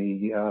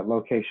the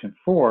location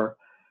 4,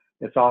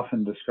 it's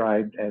often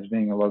described as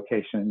being a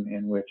location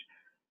in which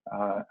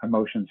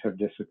emotions have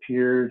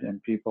disappeared,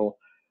 and people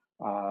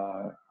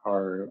are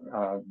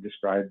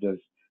described as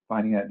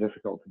finding that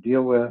difficult to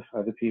deal with.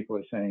 Other people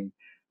are saying,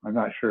 I'm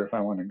not sure if I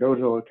want to go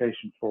to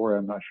location 4.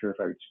 I'm not sure if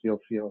I would still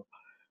feel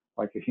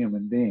like a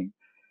human being.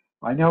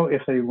 I know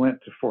if they went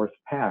to fourth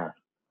path,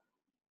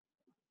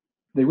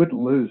 they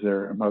wouldn't lose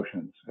their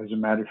emotions. As a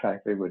matter of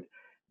fact, they would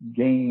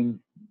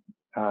gain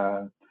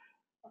uh,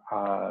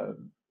 a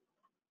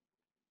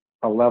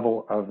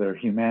level of their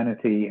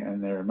humanity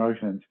and their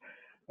emotions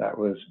that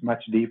was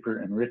much deeper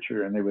and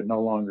richer, and they would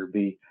no longer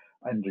be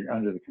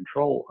under the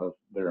control of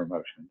their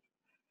emotions.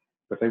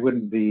 But they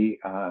wouldn't be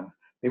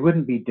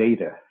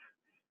data.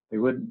 They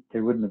wouldn't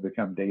have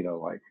become data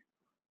like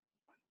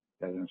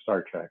as in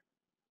Star Trek,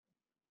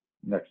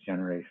 Next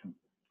Generation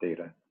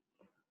data.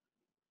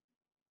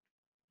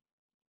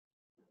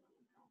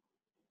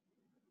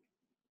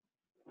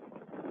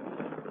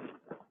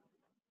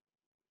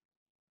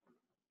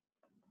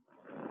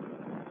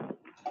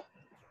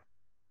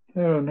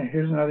 So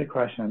here's another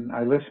question.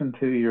 I listened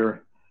to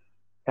your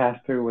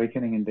Path to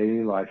Awakening in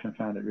Daily Life and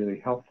found it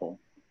really helpful.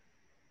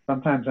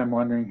 Sometimes I'm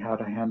wondering how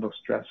to handle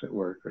stress at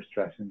work or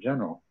stress in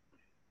general.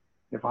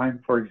 If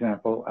I'm, for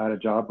example, at a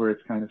job where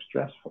it's kind of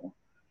stressful,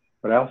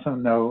 but I also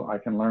know I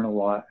can learn a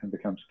lot and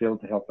become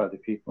skilled to help other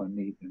people in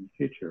need in the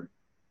future.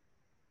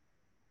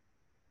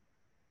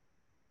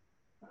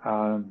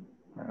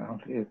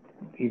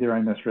 Either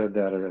I misread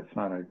that or it's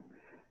not a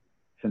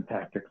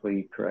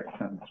syntactically correct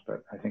sentence,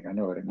 but I think I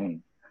know what it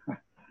means.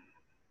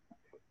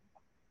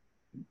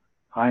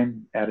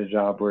 I'm at a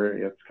job where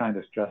it's kind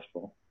of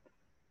stressful,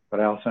 but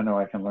I also know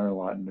I can learn a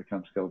lot and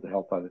become skilled to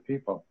help other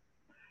people.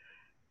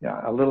 Yeah,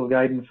 a little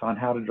guidance on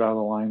how to draw the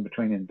line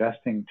between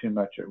investing too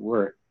much at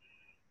work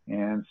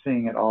and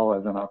seeing it all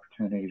as an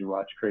opportunity to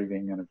watch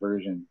craving and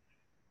aversion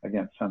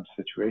against some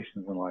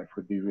situations in life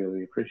would be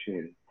really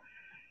appreciated.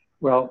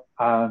 Well,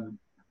 F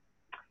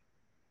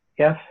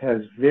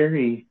has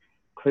very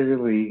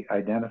clearly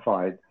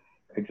identified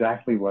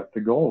exactly what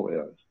the goal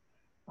is.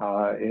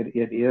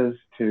 It is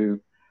to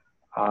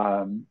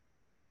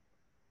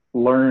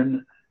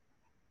learn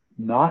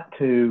not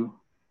to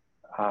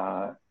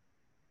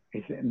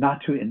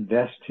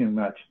invest too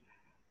much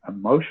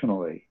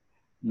emotionally,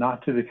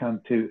 not to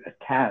become too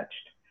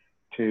attached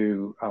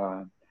to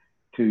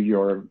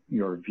your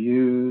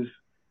views,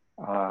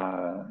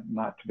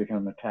 not to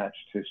become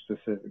attached to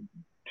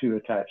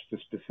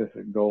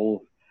specific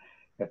goals,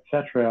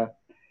 etc.,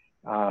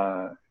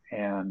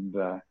 and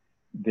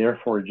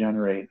therefore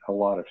generate a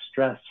lot of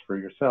stress for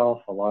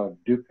yourself, a lot of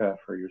dukkha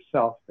for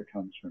yourself that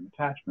comes from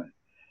attachment.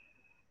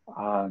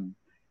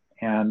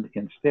 And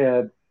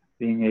instead,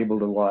 being able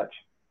to watch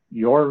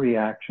your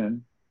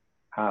reaction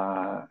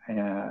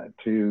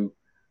to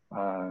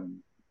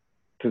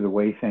the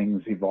way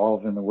things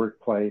evolve in the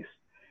workplace,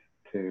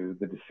 to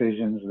the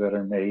decisions that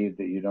are made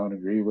that you don't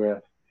agree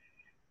with,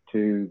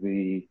 to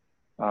the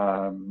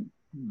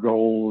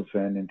goals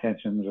and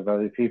intentions of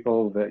other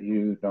people that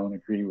you don't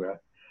agree with,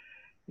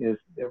 is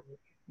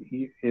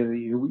you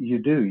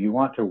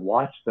want to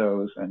watch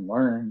those and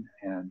learn,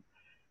 and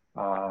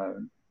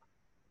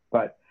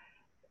but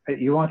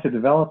you want to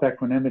develop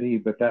equanimity,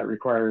 but that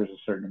requires a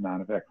certain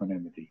amount of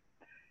equanimity.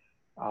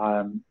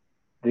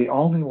 The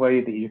only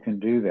way that you can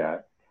do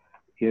that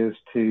is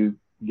to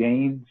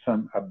gain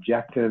some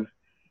objective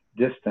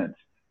distance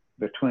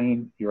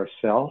between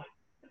yourself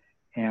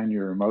and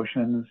your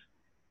emotions,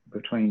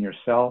 between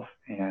yourself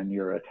and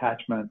your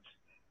attachments,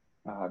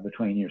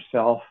 between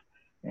yourself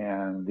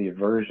and the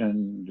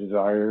aversion,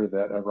 desire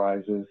that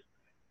arises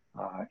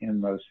in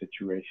those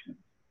situations.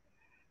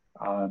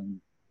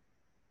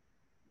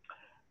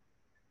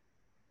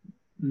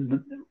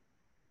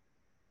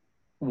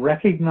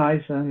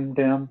 Recognizing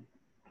them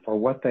for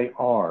what they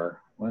are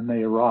when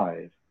they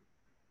arise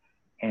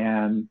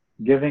and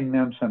giving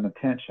them some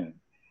attention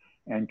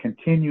and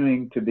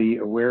continuing to be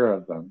aware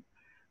of them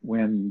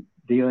when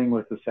dealing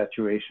with the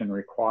situation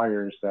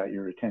requires that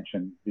your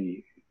attention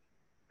be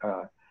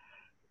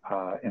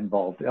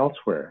involved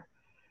elsewhere.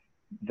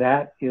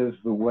 That is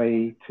the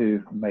way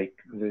to make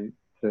the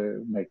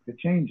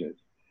changes.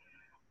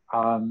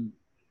 And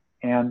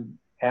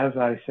as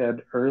I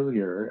said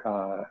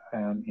earlier,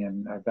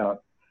 and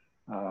about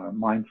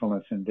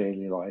mindfulness in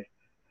daily life,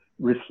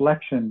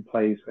 reflection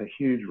plays a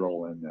huge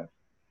role in this.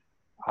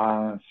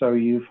 So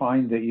you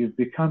find that you've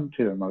become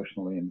too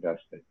emotionally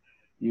invested.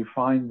 You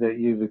find that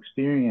you've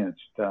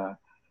experienced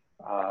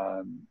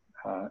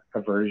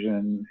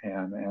aversion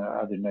and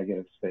other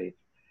negative states.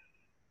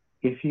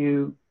 If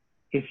you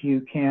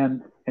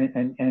can,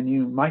 and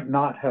you might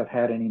not have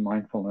had any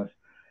mindfulness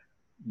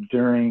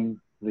during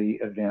the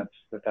events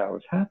that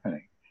was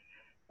happening,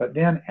 but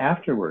then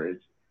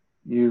afterwards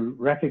you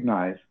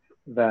recognize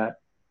that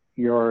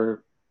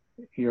you're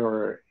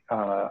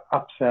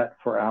upset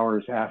for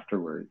hours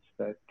afterwards,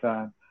 that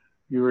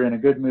you were in a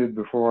good mood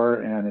before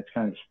and it's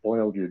kind of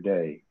spoiled your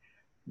day,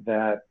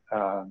 that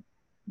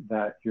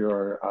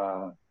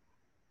your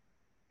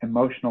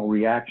emotional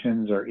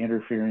reactions are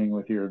interfering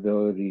with your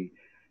ability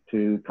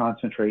to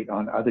concentrate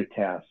on other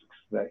tasks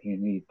that you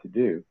need to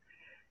do.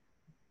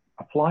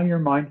 Apply your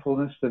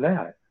mindfulness to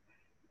that.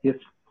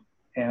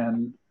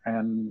 And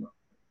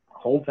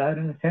hold that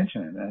in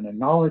attention and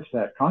acknowledge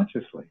that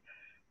consciously.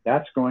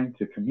 That's going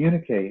to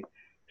communicate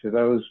to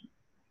those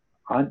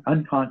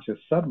unconscious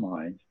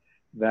subminds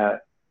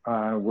that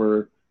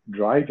were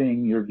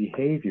driving your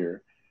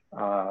behavior,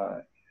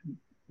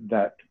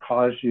 that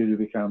caused you to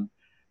become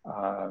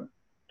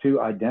too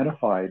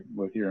identified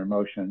with your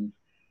emotions,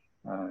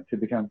 to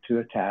become too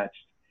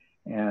attached,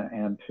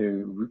 and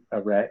to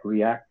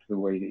react the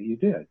way that you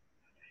did.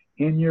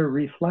 In your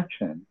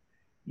reflection,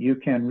 you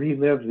can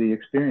relive the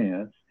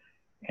experience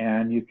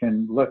and you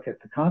can look at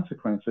the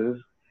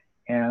consequences,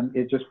 and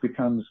it just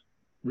becomes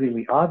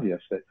really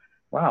obvious that,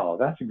 wow,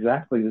 that's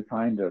exactly the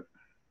kind of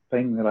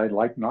thing that I'd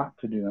like not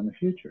to do in the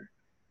future.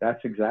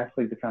 That's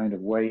exactly the kind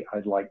of way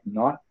I'd like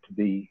not to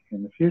be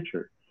in the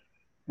future.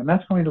 And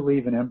that's going to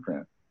leave an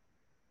imprint,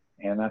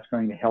 and that's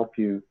going to help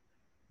you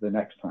the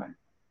next time.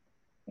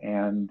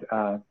 And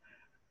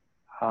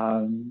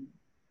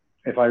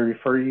if I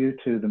refer you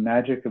to the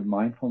Magic of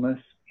Mindfulness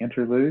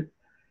interlude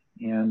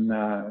in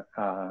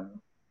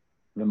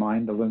The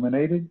Mind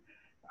Illuminated,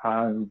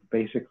 I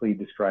basically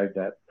describe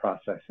that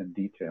process in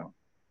detail.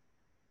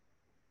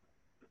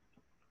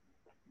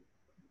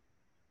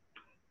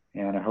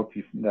 And I hope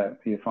you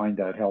find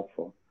that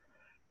helpful.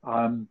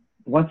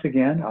 Once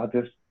again, I'll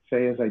just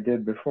say, as I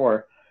did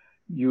before,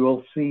 you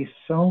will see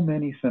so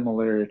many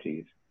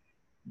similarities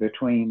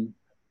between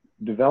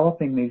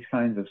developing these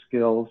kinds of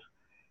skills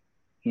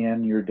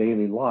in your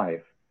daily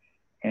life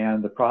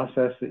and the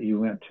process that you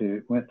went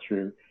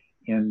through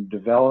in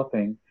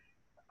developing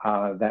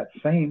that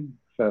same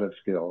set of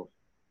skills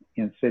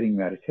in sitting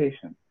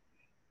meditation.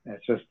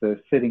 It's just the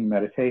sitting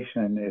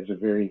meditation is a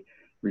very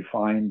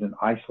refined and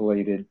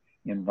isolated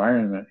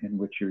environment in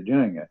which you're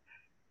doing it.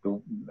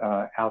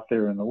 Out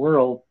there in the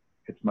world,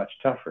 it's much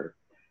tougher,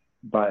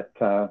 but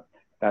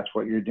that's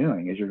what you're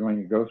doing, is you're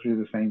going to go through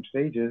the same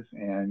stages,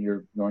 and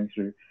you're going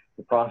through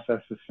the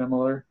process is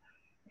similar,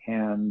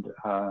 and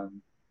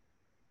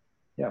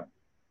yeah.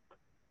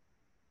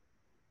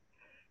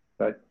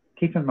 But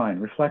keep in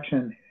mind,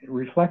 reflection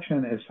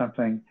is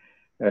something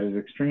that is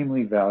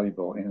extremely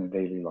valuable in the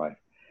daily life.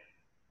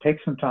 Take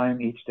some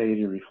time each day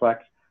to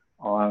reflect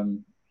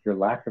on your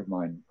lack of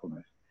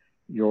mindfulness,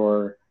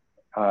 your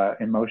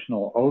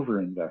emotional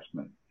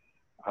overinvestment,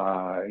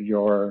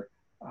 your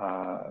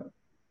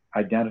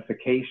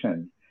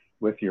identification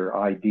with your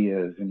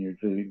ideas and your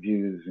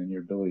views and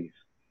your beliefs,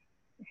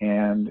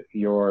 and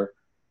your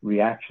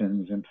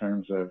reactions in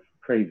terms of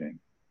craving.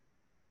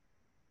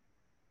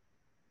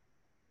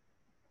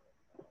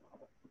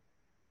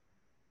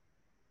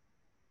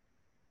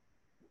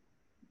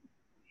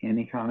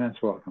 Any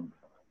comments? Welcome.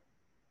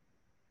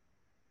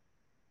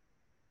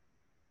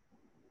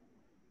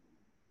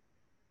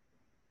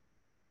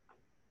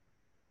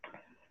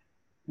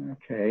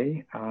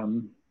 Okay.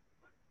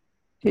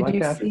 Did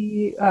you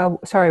see,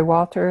 sorry,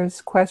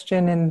 Walter's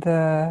question in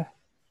the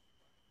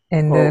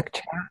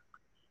chat?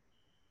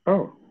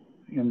 Oh,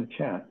 in the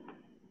chat.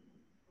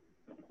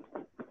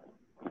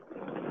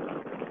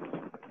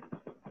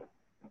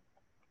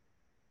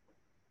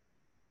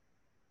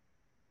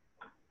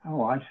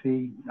 Oh, I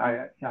see.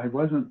 I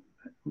wasn't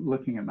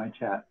looking at my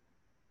chat.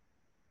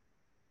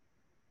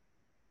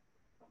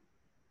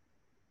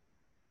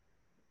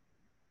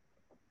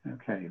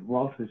 Okay,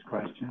 Walter's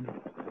question.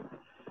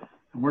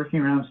 I'm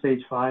working around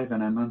stage 5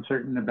 and I'm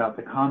uncertain about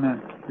the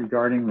comment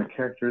regarding the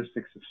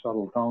characteristics of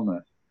subtle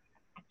dullness,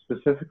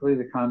 specifically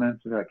the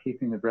comments about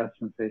keeping the breath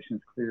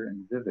sensations clear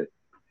and vivid.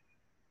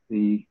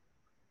 The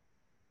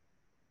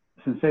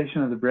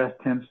sensation of the breath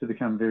tends to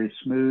become very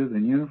smooth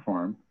and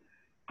uniform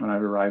when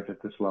I've arrived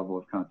at this level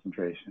of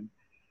concentration.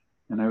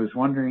 And I was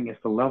wondering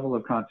if the level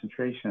of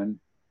concentration,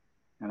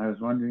 and I was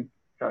wondering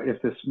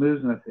if the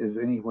smoothness is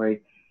in any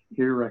way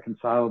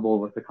irreconcilable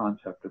with the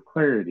concept of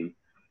clarity,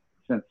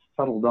 since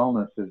subtle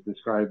dullness is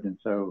described in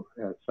so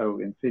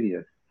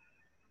insidious.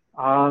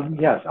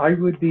 Yes, I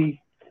would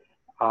be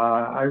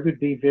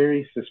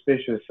very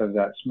suspicious of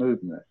that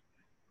smoothness,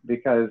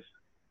 because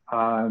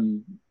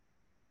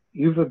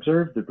you've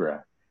observed the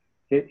breath.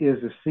 It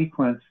is a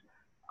sequence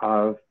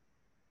of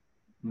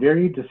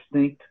very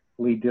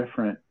distinctly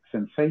different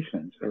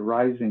sensations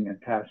arising and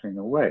passing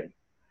away.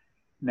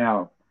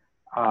 Now,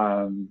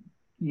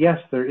 yes,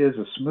 there is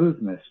a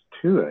smoothness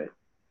to it,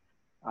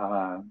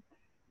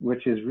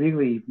 which is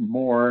really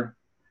more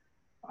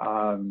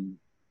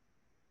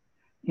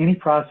any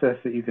process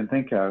that you can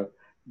think of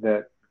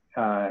that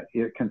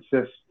it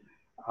consists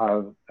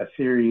of a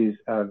series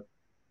of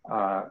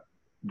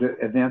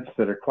events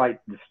that are quite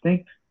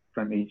distinct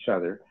from each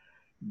other,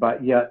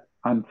 but yet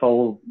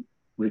unfold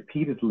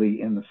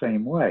repeatedly in the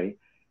same way,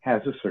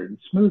 has a certain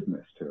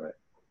smoothness to it.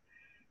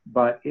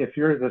 But if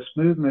the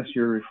smoothness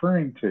you're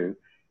referring to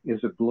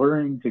is a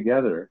blurring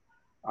together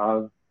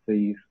of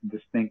these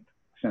distinct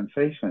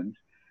sensations,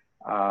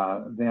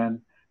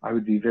 then I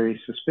would be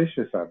very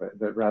suspicious of it,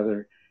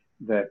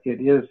 that it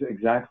is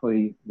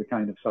exactly the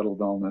kind of subtle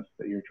dullness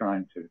that you're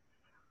trying to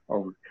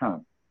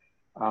overcome.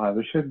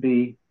 There should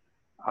be,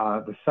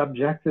 the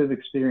subjective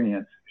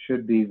experience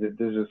should be that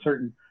there's a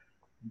certain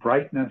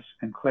brightness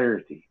and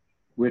clarity,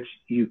 which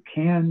you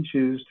can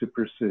choose to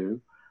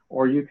pursue,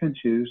 or you can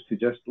choose to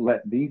just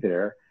let be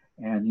there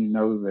and you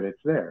know that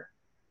it's there.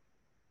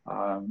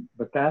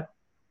 But that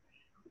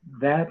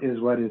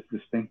is what is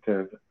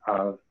distinctive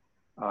of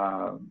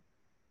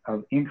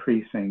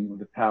increasing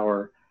the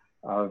power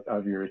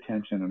of your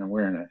attention and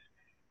awareness.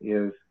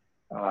 Is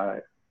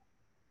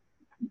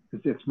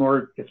it's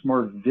more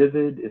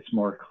vivid, it's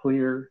more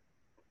clear,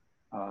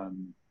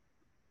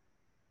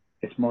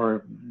 it's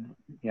more,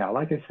 yeah,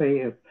 like I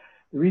say,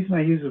 the reason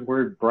I use the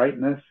word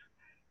brightness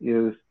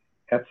is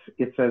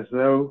it's as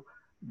though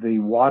the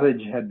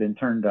wattage had been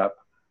turned up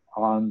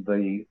on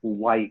the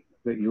light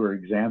that you were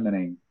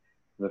examining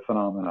the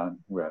phenomenon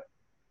with.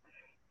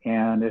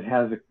 And it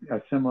has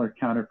a similar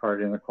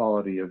counterpart in the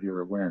quality of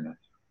your awareness.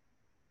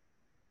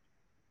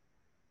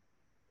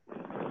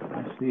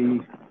 I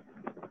see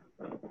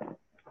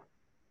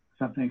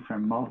something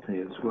from Malte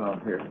as well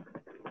here.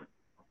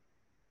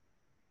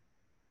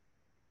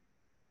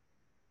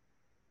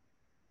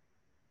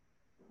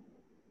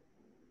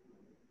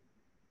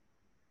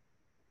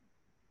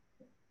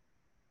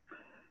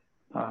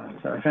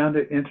 So I found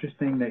it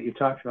interesting that you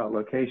talked about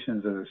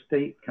locations as a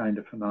state kind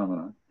of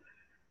phenomenon.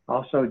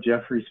 Also,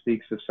 Jeffrey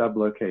speaks of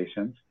sublocations,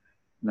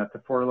 and that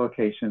the 4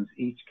 locations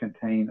each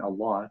contain a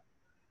lot,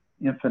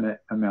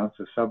 infinite amounts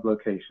of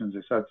sublocations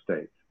or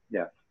substates.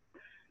 Yes.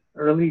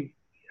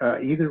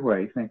 Either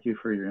way, thank you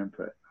for your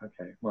input.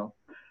 Okay, well,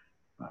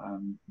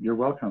 you're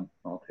welcome,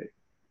 Malte.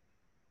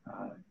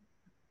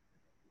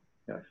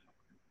 Yes.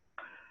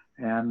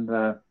 And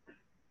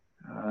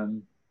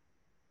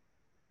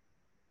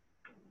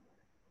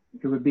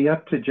it would be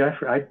up to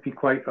Jeffrey. I'd be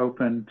quite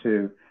open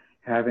to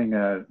having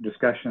a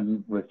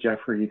discussion with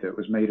Jeffrey that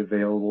was made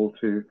available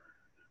to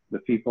the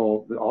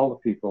people, all the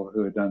people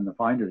who had done the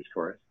Finder's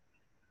course.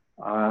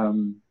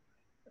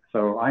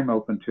 So I'm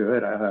open to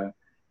it.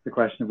 The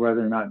question of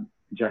whether or not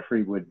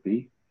Jeffrey would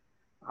be,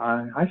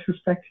 I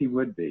suspect he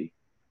would be,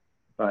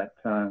 but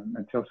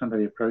until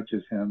somebody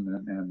approaches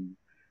him and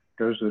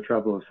goes to the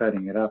trouble of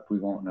setting it up, we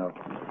won't know.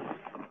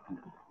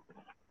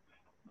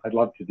 I'd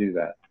love to do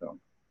that, so.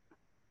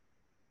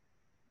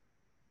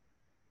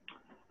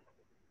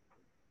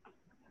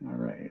 All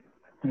right,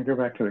 I'm gonna go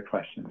back to the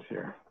questions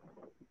here.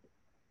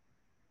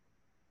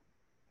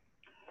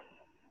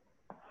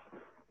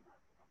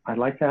 I'd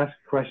like to ask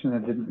a question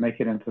that didn't make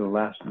it into the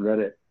last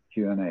Reddit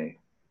Q&A.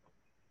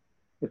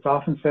 It's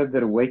often said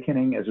that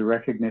awakening is a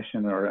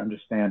recognition or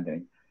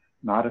understanding,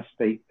 not a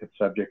state that's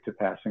subject to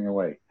passing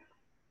away.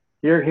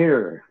 Hear,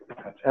 hear,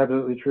 that's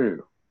absolutely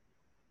true.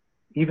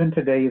 Even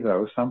today,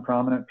 though, some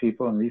prominent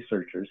people and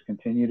researchers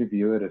continue to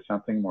view it as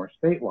something more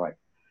state-like,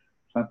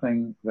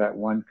 something that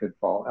one could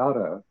fall out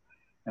of,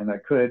 and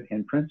that could,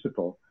 in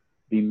principle,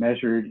 be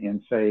measured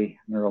in, say,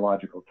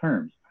 neurological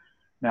terms.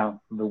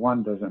 Now, the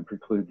one doesn't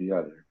preclude the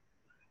other.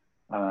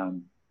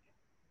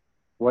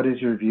 What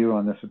is your view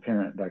on this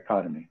apparent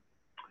dichotomy?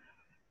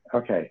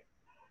 Okay,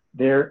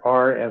 there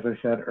are, as I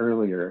said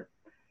earlier,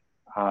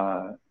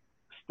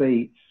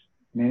 states,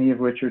 many of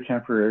which are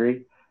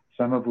temporary,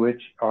 some of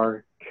which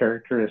are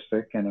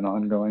characteristic in an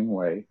ongoing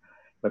way,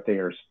 but they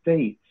are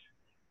states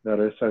that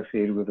are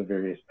associated with the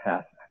various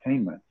path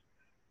attainments.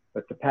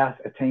 But the path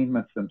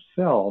attainments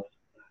themselves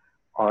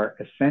are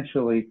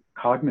essentially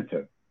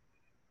cognitive.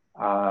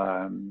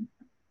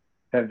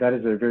 That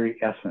is their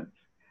very essence.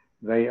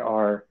 They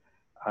are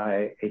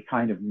a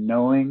kind of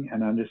knowing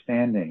and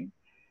understanding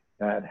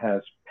that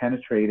has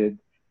penetrated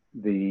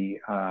the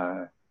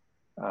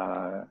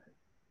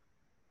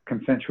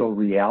consensual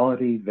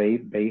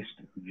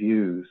reality-based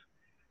views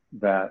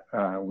that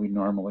we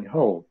normally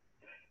hold.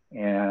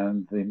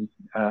 And the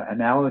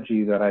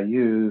analogy that I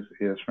use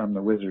is from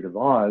The Wizard of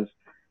Oz,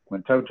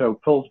 when Toto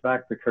pulls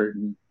back the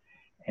curtain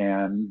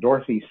and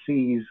Dorothy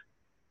sees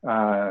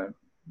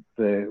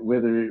the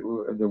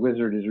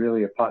wizard is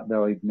really a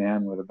pot-bellied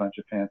man with a bunch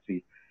of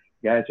fancy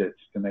gadgets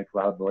to make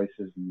loud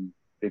voices and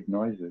big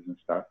noises and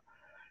stuff.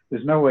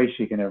 There's no way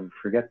she can ever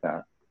forget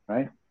that,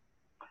 right?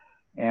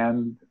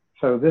 And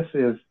so this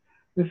is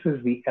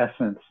the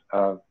essence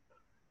of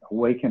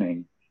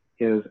awakening,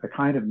 is a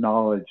kind of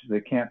knowledge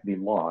that can't be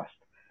lost.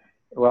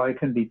 Well, it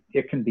can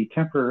be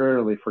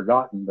temporarily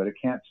forgotten, but it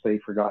can't stay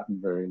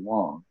forgotten very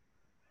long.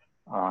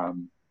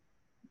 um,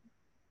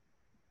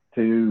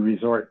 to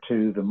resort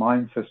to the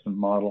mind system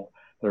model.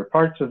 There are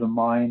parts of the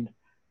mind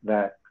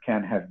that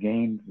can have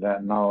gained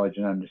that knowledge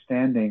and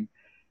understanding,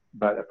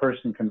 but a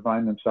person can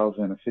find themselves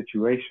in a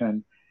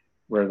situation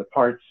where the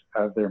parts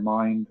of their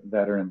mind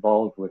that are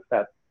involved with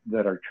that,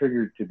 that are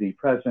triggered to be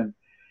present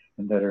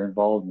and that are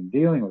involved in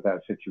dealing with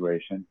that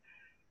situation,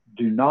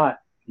 do not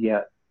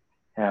yet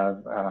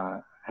have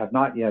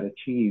not yet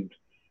achieved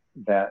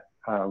that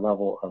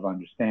level of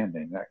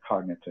understanding, that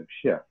cognitive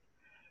shift.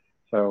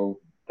 So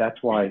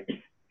that's why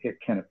it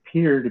can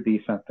appear to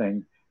be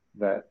something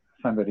that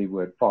somebody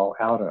would fall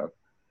out of,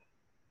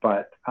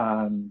 but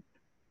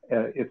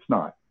it's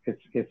not.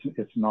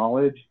 It's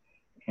knowledge,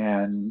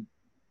 and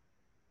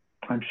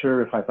I'm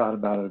sure if I thought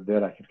about it a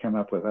bit, I could come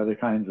up with other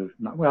kinds of,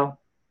 well,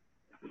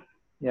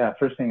 yeah,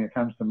 first thing that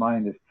comes to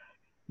mind is,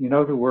 you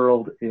know, the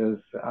world is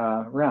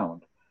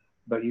round,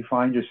 but you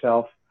find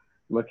yourself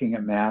looking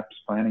at maps,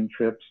 planning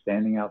trips,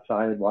 standing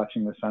outside,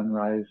 watching the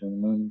sunrise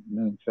and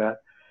moon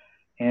set,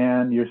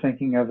 and you're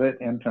thinking of it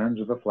in terms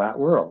of a flat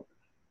world,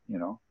 you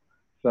know.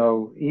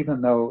 So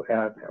even though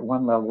at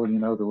one level, you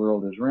know, the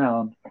world is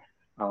round,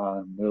 there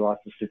are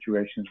lots of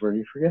situations where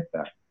you forget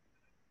that.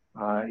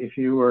 If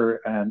you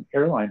were an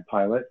airline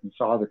pilot and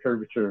saw the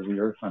curvature of the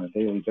Earth on a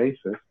daily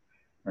basis,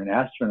 or an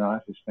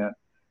astronaut who spent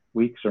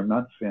weeks or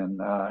months in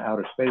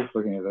outer space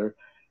looking at Earth,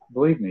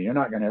 believe me, you're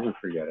not going to ever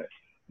forget it.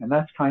 And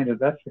that's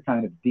the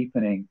kind of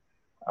deepening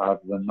of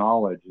the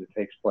knowledge that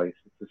takes place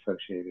that's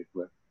associated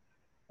with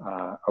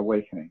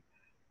awakening.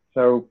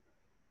 So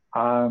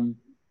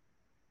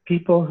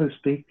people who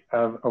speak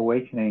of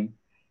awakening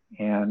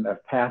and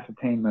of past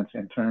attainments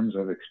in terms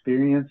of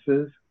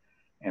experiences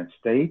and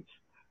states,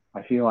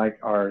 I feel like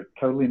are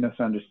totally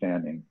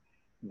misunderstanding.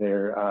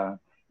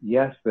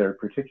 Yes, there are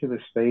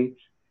particular states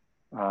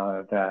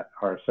that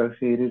are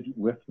associated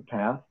with the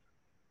past,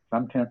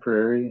 some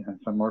temporary and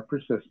some more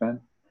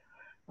persistent,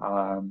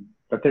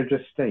 but they're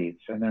just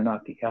states and they're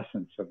not the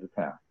essence of the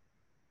past.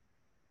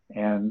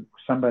 And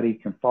somebody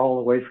can fall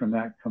away from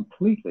that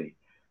completely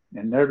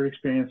and never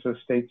experience those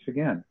states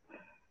again.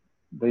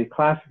 The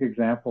classic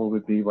example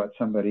would be what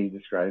somebody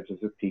describes as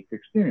a peak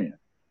experience.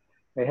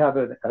 They have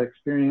an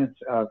experience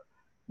of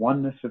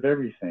oneness of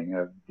everything,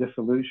 of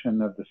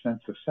dissolution of the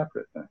sense of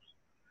separateness.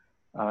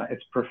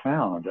 It's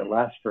profound. It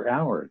lasts for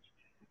hours.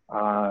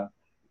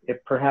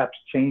 It perhaps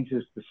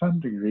changes to some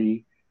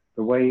degree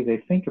the way they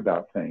think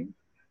about things,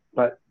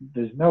 but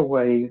there's no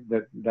way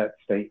that that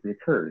state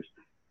recurs.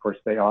 Of course,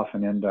 they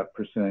often end up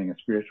pursuing a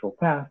spiritual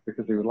path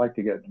because they would like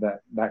to get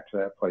back to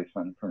that place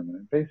on a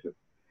permanent basis.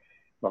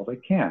 Well, they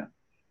can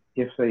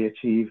if they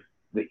achieve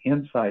the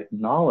insight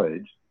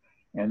knowledge,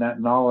 and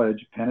that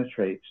knowledge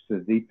penetrates to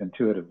the deep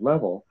intuitive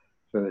level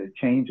so that it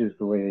changes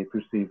the way they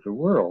perceive the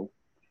world.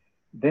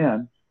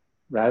 Then,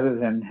 rather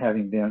than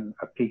having been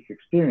a peak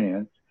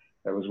experience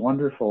that was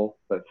wonderful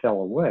but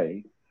fell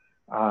away,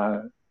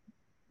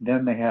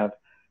 then they have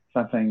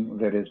something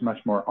that is much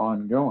more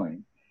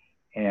ongoing.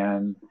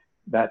 And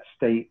that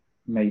state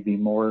may be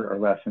more or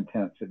less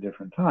intense at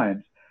different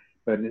times,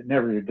 but it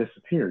never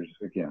disappears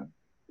again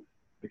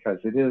because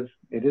it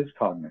is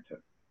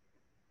cognitive.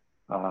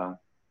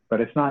 But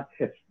it's not,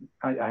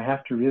 I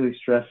have to really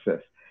stress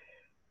this.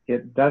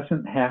 It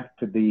doesn't have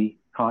to be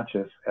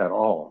conscious at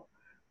all,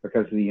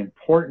 because the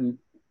important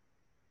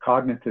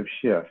cognitive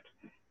shift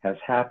has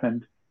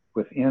happened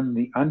within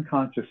the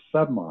unconscious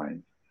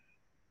submind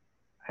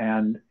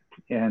and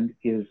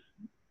is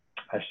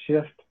a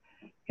shift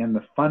in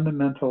the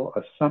fundamental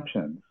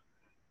assumptions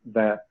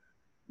that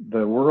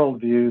the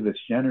worldview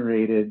that's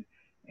generated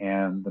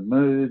and the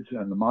moods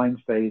and the mind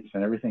states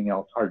and everything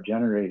else are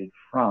generated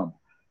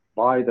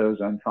by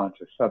those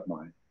unconscious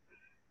subminds.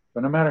 So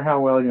no matter how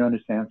well you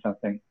understand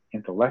something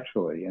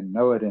intellectually and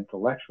know it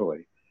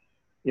intellectually,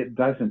 it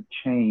doesn't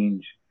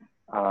change,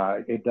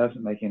 it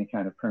doesn't make any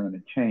kind of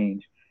permanent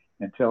change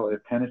until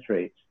it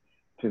penetrates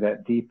to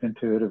that deep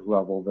intuitive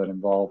level that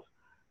involves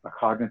a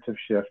cognitive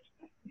shift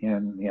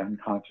in the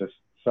unconscious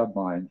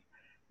subminds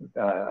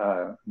that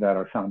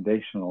are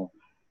foundational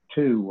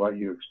to what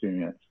you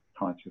experience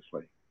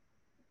consciously.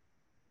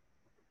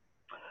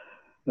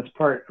 This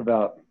part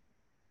about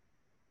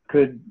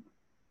could,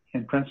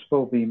 in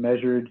principle, be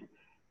measured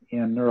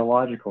in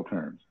neurological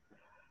terms.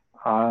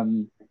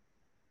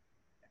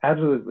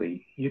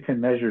 Absolutely, you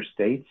can measure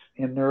states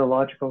in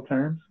neurological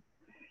terms,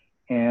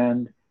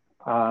 and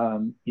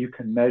you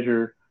can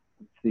measure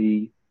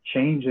the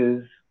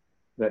changes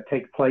that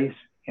take place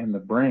in the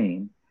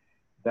brain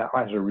that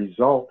as a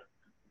result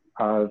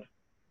of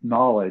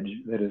knowledge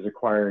that is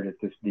acquired at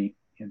this deep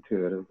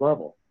intuitive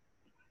level.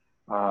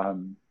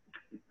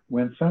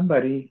 When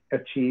somebody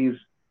achieves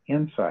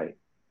insight,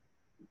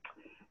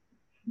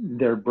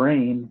 their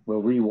brain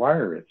will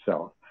rewire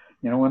itself.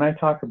 You know, when I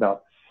talk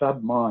about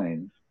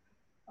subminds,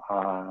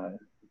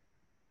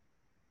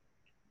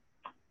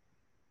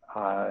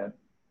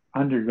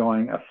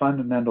 undergoing a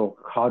fundamental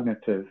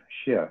cognitive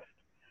shift,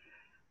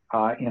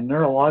 in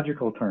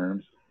neurological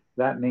terms,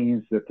 that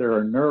means that there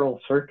are neural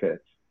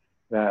circuits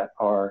that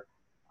are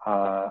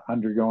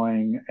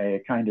undergoing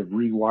a kind of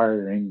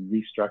rewiring,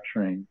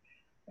 restructuring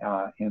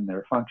in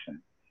their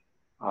function.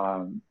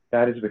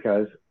 That is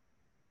because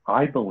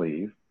I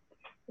believe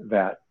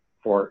that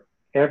for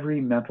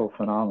every mental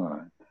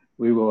phenomenon,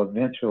 we will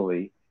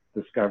eventually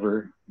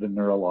discover the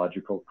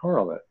neurological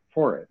correlate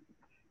for it.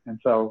 And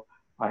so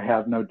I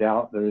have no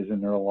doubt there is a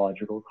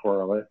neurological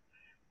correlate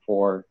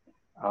for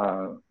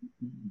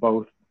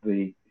both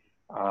the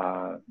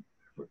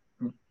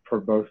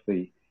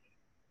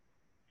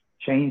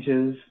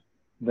changes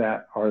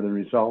that are the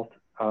result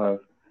of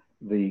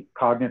the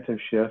cognitive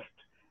shift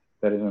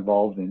that is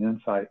involved in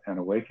insight and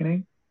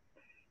awakening.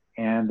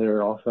 And there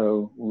are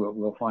also,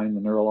 we'll find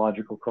the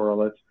neurological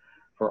correlates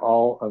for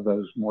all of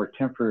those more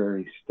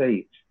temporary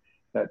states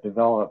that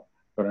develop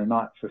but are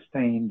not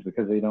sustained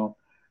because they don't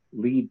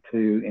lead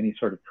to any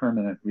sort of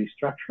permanent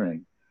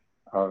restructuring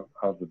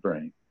of the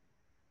brain.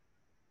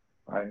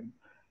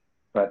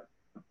 But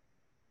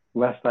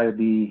lest I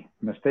be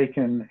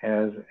mistaken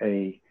as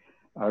a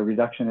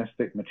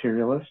reductionistic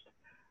materialist,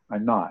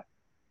 I'm not.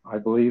 I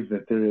believe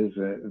that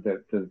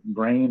that the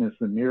brain is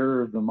the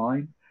mirror of the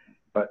mind,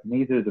 but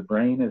neither the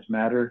brain is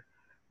matter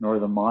nor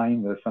the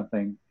mind as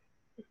something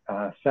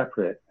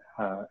separate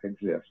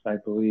exists. I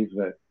believe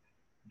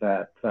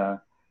that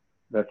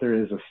there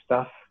is a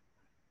stuff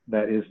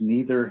that is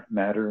neither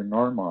matter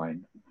nor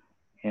mind,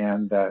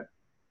 and that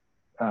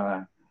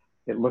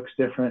it looks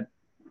different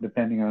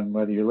depending on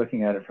whether you're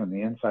looking at it from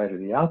the inside or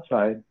the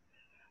outside.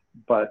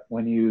 But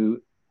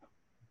no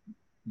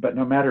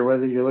matter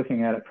whether you're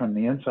looking at it from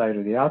the inside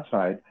or the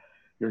outside,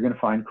 you're going to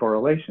find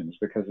correlations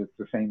because it's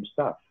the same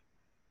stuff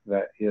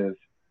that is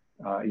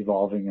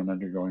evolving and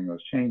undergoing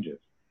those changes.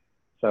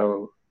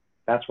 So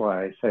that's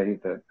why I say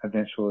that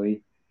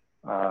eventually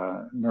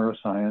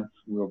neuroscience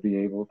will be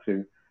able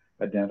to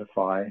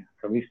identify,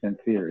 at least in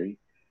theory,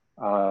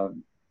 a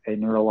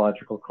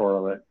neurological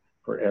correlate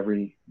for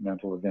every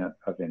mental event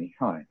of any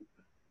kind.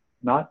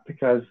 Not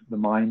because the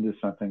mind is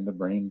something the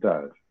brain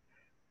does,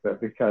 but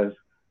because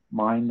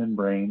mind and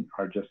brain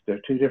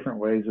they're two different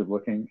ways of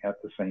looking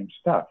at the same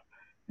stuff.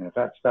 And if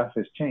that stuff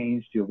has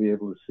changed, you'll be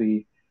able to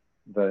see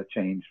the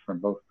change from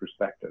both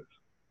perspectives.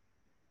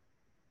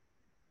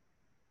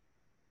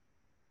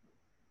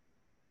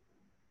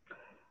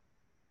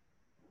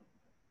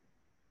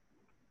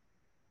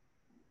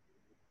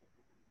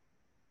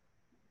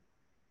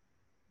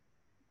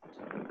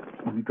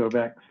 Let me go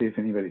back and see if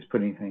anybody's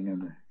put anything in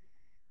there.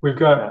 We've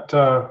got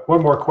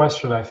one more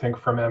question, I think,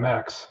 from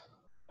MX.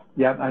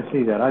 Yeah, I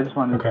see that. I just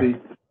wanted to see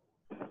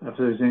if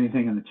there's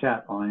anything in the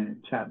chat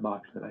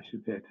box that I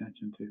should pay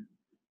attention to.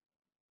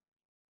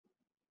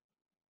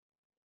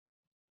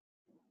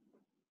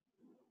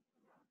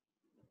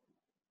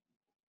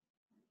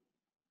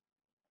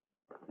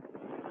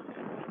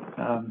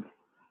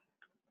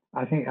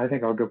 I think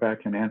I'll go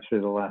back and answer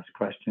the last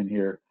question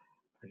here.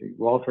 I think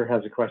Walter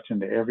has a question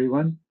to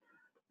everyone,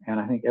 and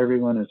I think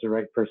everyone is the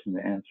right person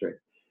to answer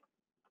it.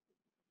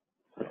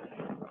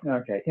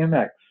 Okay,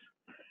 MX.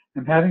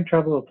 I'm having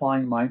trouble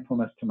applying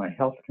mindfulness to my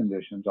health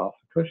conditions off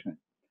the cushion.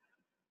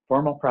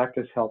 Formal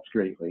practice helps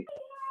greatly,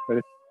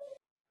 but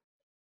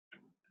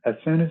as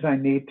soon as I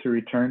need to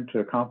return to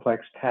a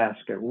complex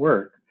task at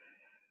work,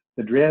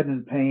 the dread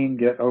and pain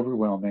get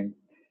overwhelming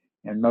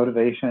and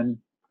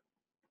motivation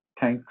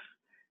tanks,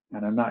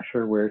 and I'm not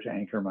sure where to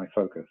anchor my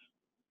focus.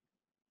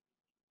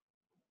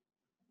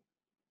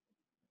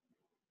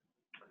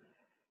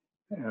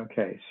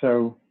 Okay,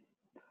 so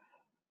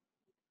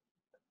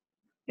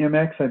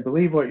MX, I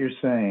believe what you're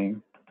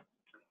saying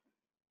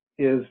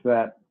is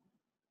that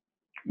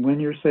when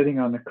you're sitting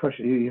on the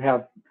cushion, you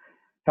have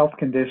health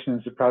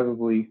conditions that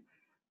probably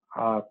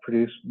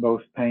produce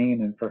both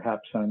pain and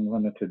perhaps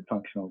unlimited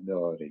functional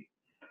ability.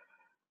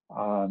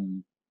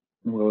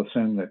 We'll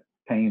assume that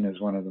pain is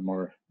one of the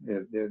more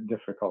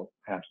difficult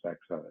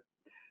aspects of it.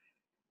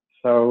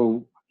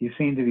 So you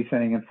seem to be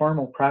saying in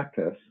formal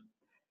practice,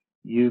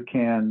 you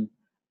can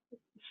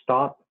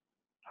stop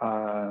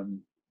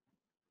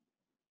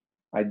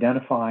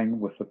identifying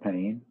with the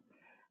pain.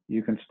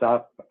 You can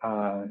stop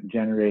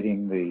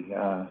generating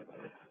the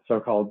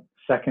so-called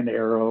second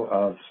arrow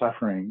of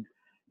suffering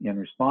in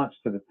response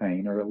to the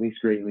pain, or at least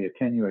greatly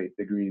attenuate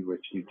the degree to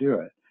which you do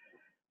it.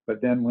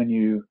 But then when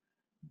you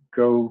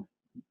go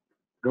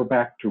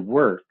back to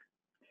work,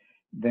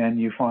 then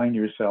you find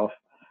yourself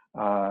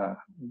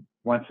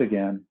once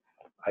again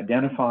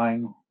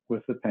identifying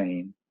with the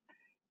pain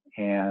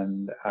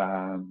and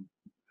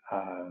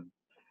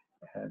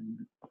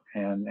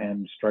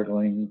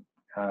struggling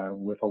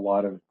with a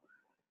lot of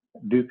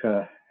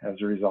dukkha as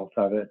a result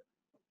of it.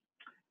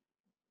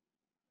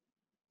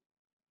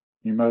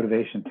 Your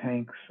motivation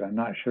tanks. I'm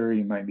not sure.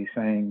 You might be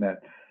saying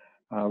that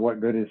what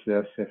good is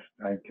this if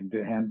I can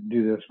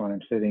do this when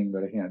I'm sitting,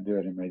 but I can't do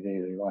it in my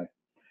daily life.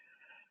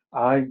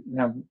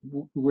 Now,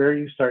 where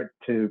you start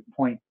to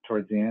point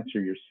towards the answer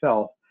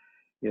yourself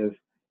is,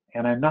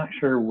 and I'm not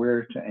sure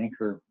where to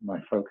anchor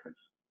my focus.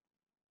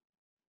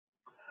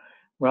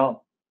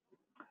 Well,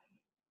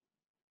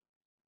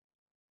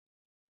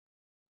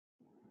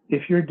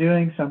 if you're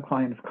doing some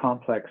kind of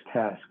complex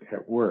task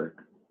at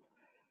work,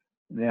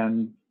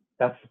 then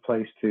that's the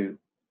place to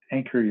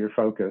anchor your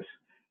focus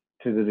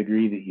to the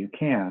degree that you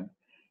can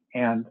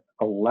and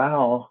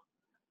allow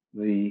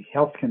the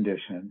health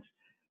conditions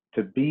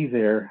to be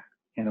there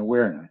in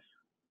awareness,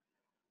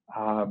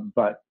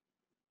 but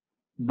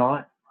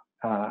not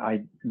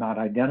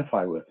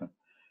identify with them.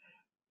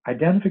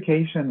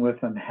 Identification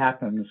with them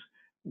happens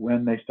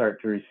when they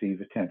start to receive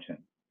attention.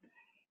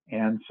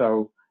 And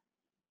so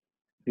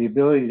the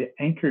ability to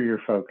anchor your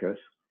focus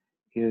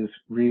is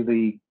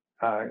really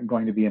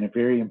going to be a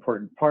very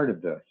important part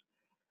of this.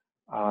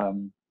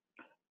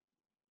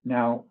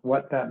 Now,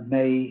 what that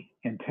may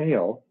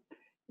entail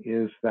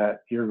is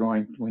that you're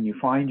going, when you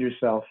find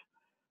yourself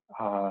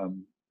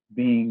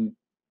being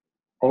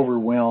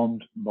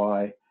overwhelmed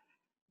by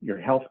your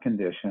health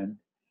condition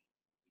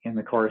in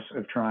the course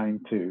of trying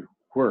to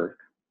work,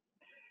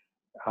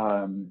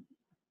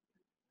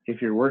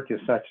 if your work is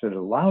such that it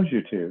allows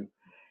you to,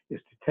 is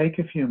to take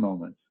a few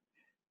moments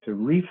to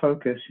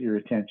refocus your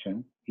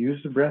attention, use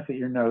the breath at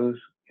your nose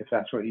if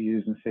that's what you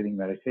use in sitting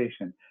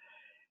meditation,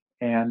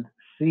 and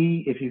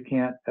see if you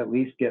can't at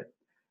least get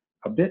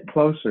a bit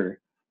closer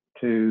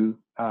to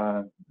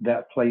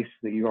that place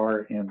that you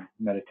are in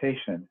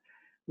meditation,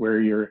 where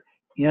you're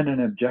in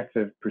an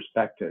objective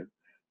perspective.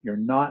 You're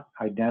not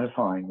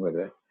identifying with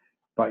it,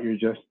 but you're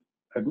just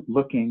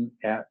looking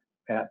at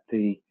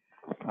the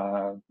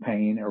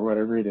pain or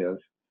whatever it is.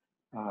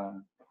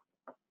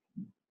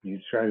 You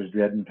describe it as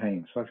dread and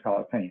pain, so let's call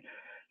it pain.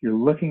 You're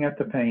looking at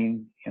the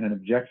pain in an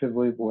objective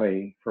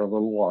way for a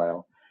little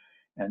while,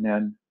 and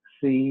then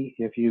see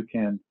if you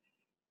can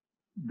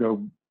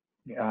go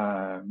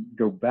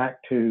back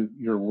to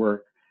your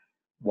work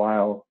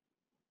while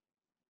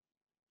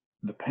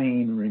the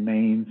pain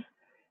remains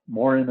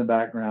more in the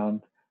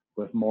background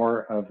with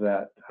more of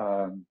that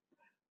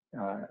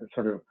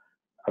sort of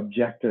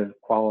objective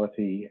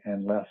quality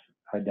and less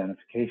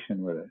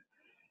identification with it.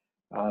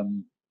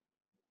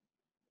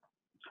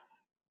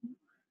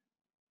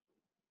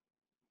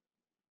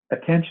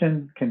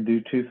 Attention can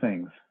do two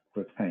things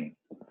with pain.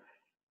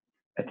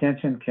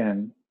 Attention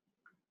can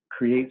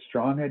create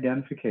strong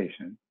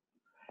identification,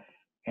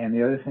 and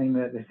the other thing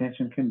that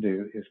attention can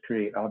do is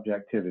create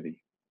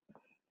objectivity.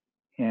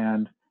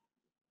 And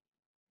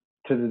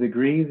to the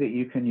degree that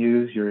you can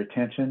use your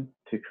attention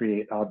to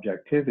create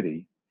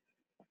objectivity,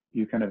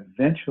 you can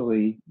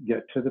eventually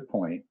get to the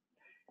point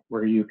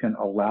where you can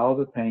allow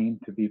the pain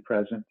to be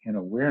present in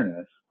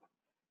awareness,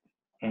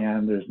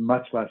 and there's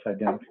much less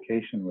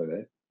identification with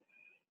it,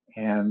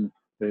 and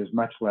there's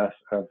much less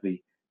of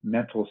the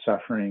mental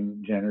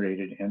suffering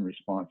generated in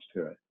response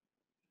to it.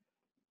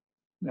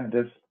 Now,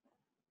 this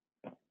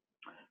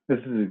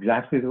is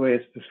exactly the way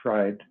it's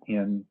described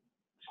in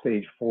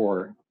stage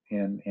 4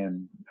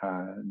 in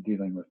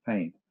dealing with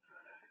pain.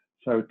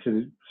 So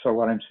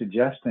what I'm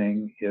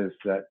suggesting is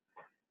that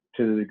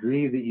to the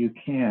degree that you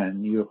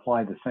can, you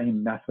apply the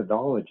same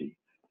methodology,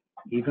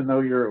 even though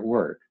you're at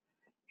work.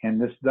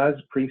 And this does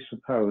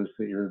presuppose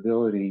that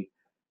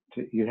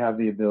you have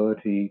the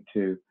ability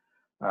to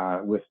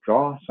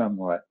withdraw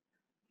somewhat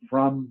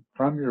from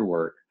your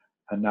work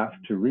enough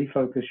to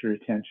refocus your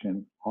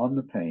attention on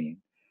the pain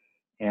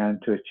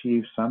and to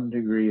achieve some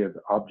degree of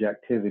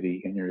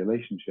objectivity in your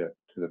relationship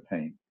to the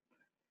pain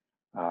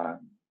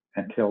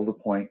until the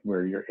point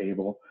where you're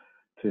able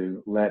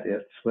to let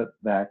it slip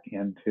back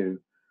into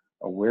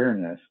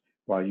awareness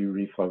while you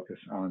refocus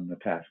on the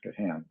task at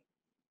hand.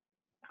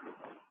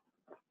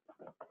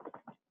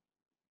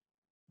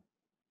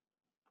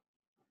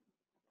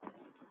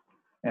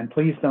 And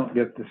please don't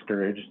get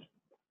discouraged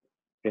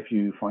if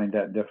you find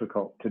that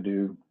difficult to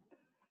do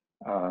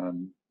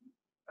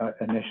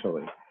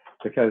initially,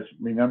 because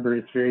remember,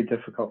 it's very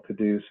difficult to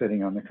do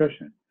sitting on the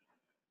cushion.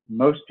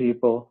 Most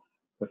people,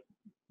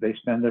 they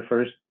spend their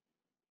first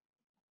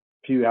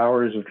few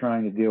hours of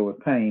trying to deal with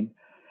pain,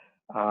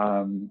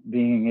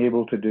 being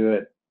able to do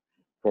it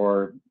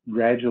for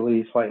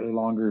gradually slightly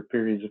longer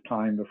periods of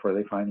time before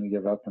they finally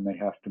give up and they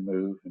have to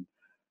move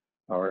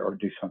or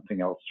do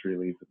something else to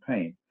relieve the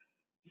pain.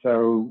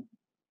 So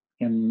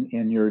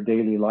in your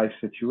daily life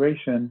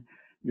situation,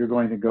 you're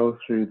going to go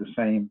through the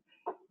same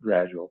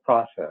gradual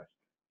process.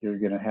 You're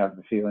going to have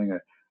the feeling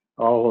that,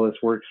 oh, well,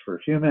 this works for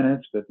a few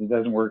minutes, but it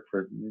doesn't work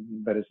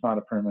but it's not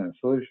a permanent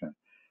solution.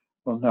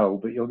 Well, no,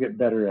 but you'll get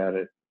better at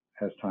it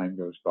as time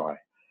goes by.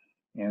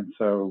 And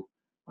so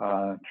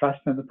trust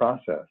in the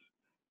process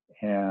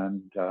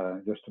and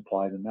just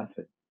apply the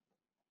method.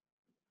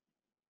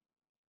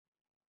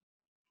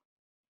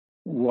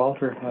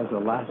 Walter has a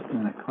last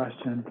minute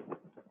question.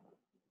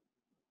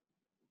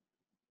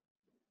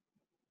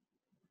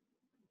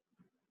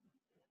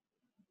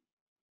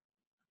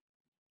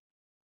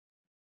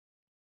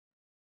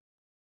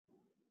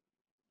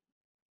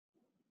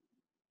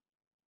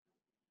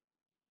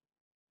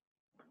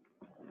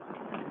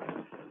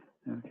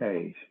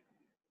 Okay.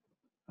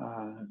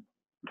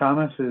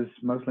 Thomas is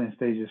mostly in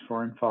stages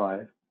 4 and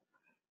 5.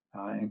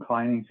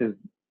 Inclining to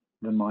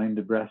the mind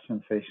to breath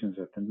sensations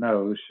at the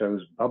nose,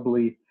 shows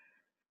bubbly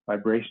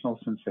vibrational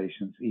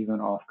sensations, even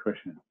off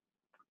cushion.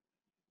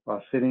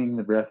 While sitting,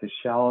 the breath is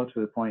shallow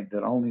to the point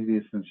that only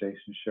these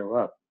sensations show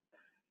up.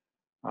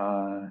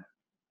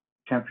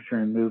 Temperature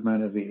and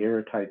movement of the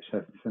air type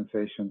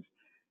sensations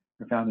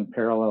are found in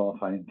parallel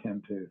if I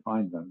intend to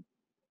find them.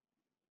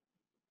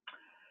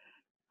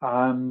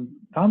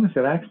 Thomas,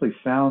 it actually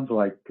sounds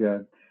like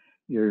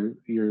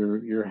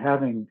you're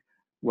having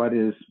what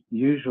is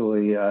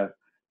usually a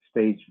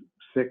stage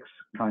 6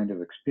 kind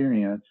of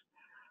experience,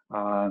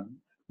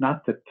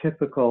 not the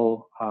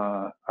typical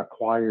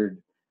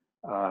acquired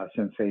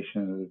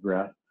sensation of the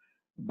breath,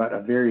 but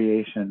a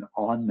variation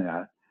on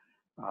that,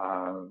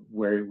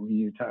 where when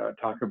you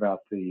talk about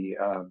the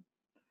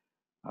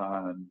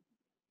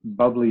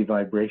bubbly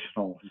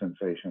vibrational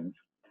sensations,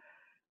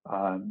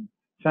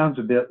 sounds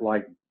a bit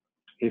like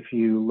if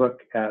you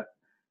look at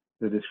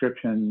the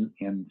description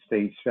in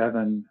stage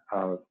 7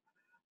 of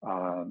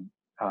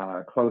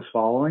close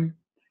following,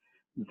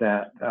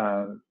 that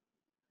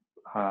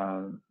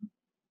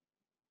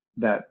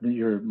that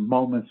your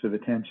moments of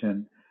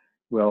attention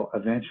will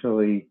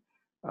eventually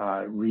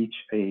reach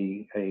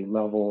a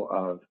level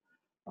of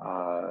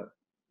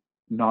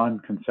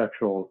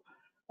non-conceptual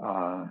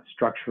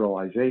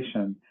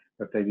structuralization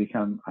that they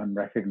become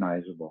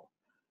unrecognizable.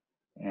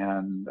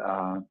 And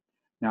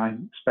now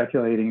I'm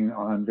speculating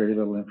on very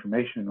little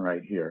information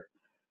right here,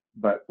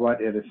 but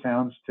what it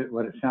sounds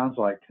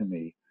like to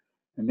me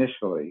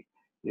initially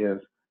is,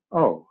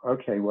 oh,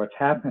 okay, what's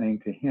happening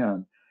to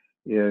him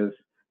is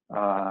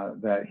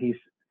that he's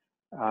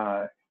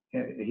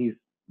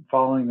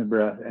following the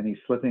breath and he's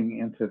slipping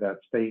into that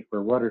state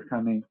where what are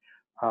coming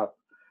up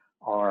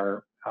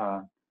are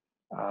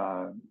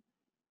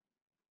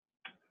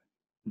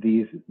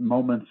these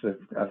moments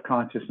of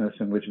consciousness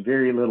in which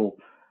very little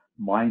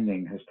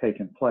minding has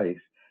taken place,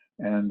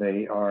 and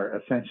they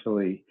are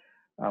essentially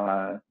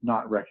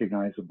not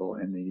recognizable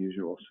in the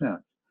usual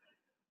sense.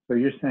 So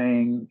you're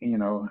saying, you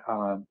know,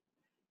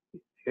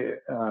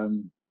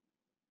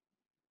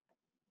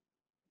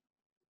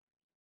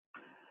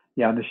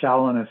 yeah, the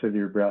shallowness of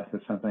your breath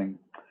is something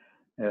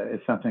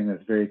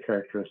that's very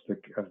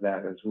characteristic of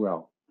that as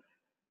well.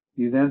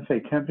 You then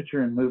say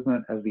temperature and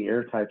movement of the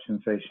air type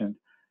sensation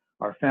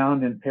are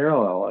found in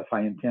parallel if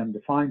I intend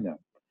to find them.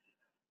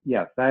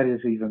 Yes, that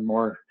is even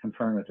more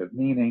confirmative,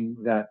 meaning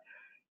that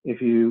if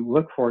you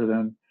look for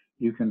them,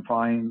 you can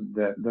find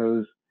that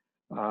those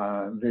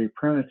very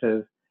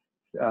primitive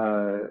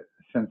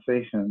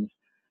sensations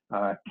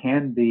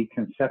can be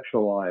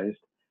conceptualized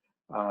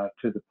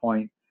to the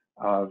point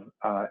of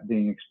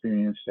being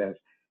experienced as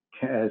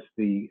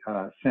the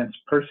sense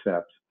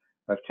percepts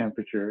of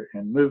temperature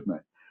and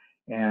movement.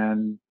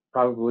 And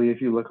probably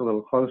if you look a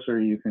little closer,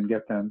 you can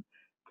get them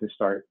to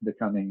start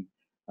becoming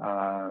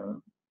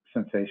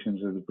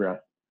sensations of the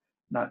breath.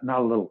 Not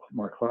a little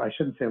more close. I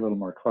shouldn't say a little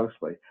more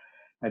closely.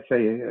 I'd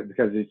say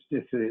because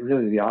it's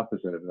really the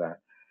opposite of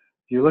that.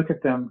 If you look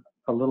at them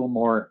a little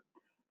more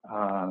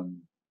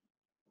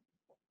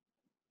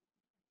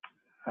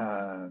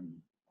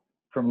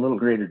from a little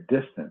greater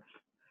distance,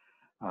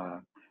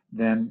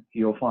 then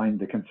you'll find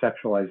the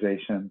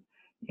conceptualization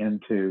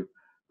into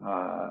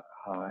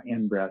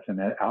in-breath and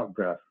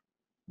out-breath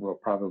will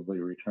probably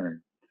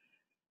return.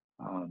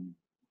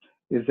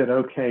 Is it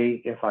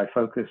okay if I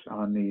focus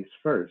on these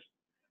first?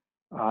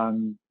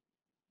 I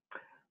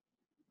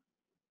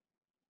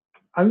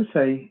would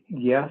say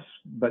yes,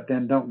 but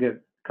then don't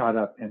get caught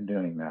up in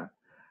doing that.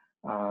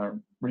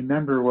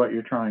 Remember what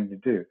you're trying to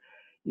do.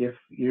 If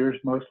you're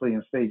mostly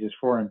in stages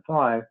 4 and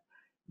 5,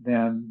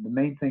 then the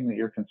main thing that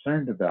you're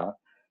concerned about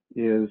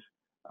is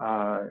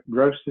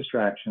gross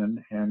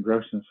distraction and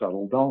gross and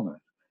subtle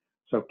dullness.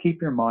 So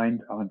keep your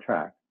mind on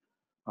track,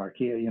 or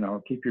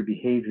keep your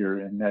behavior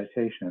and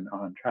meditation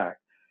on track.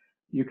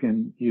 You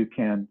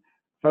can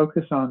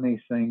focus on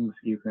these things,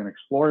 you can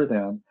explore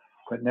them,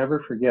 but never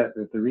forget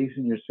that the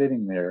reason you're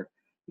sitting there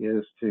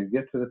is to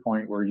get to the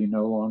point where you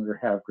no longer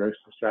have gross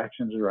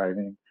distractions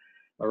arising,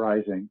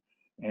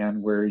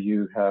 and where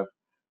you have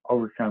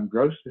overcome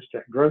gross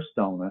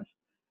dullness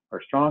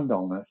or strong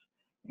dullness,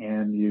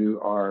 and you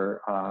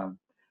are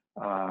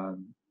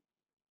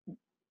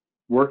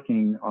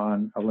working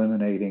on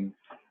eliminating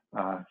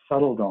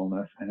subtle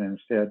dullness, and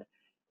instead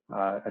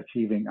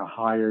achieving a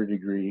higher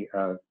degree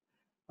of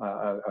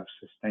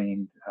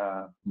sustained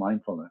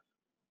mindfulness.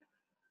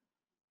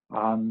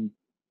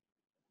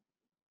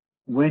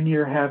 When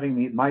you're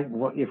having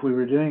if we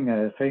were doing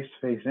a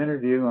face-to-face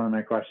interview, one of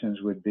my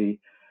questions would be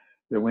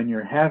that when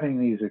you're having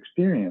these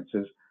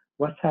experiences,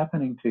 what's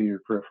happening to your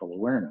peripheral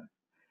awareness?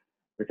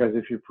 Because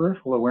if your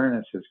peripheral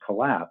awareness has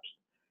collapsed,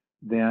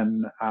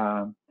 then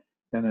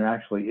there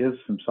actually is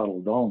some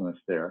subtle dullness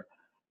there,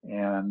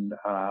 and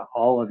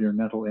all of your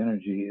mental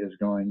energy is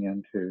going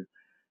into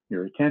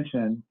your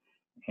attention,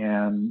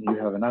 and you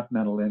have enough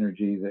mental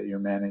energy that you're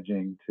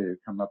managing to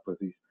come up with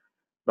these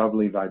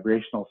bubbly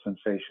vibrational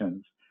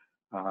sensations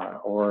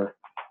or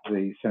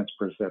the sense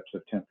percepts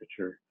of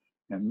temperature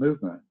and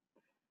movement.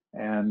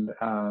 And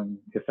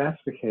if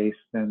that's the case,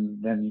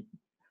 then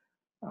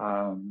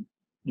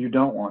you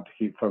don't want to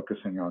keep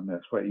focusing on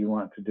this. What you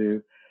want to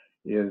do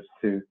is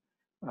to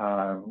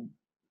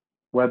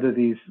whether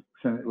these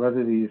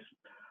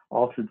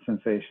altered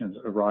sensations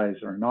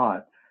arise or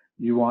not,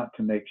 you want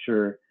to make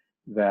sure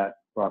that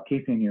while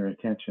keeping your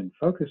attention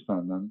focused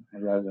on them,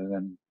 and rather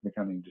than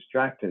becoming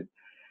distracted,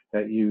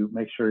 that you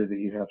make sure that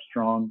you have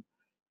strong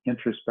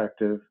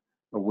introspective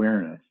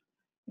awareness.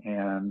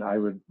 And I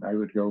would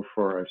go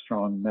for a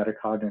strong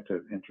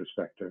metacognitive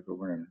introspective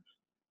awareness.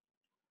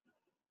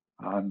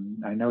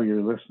 I know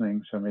you're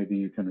listening, so maybe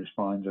you can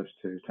respond just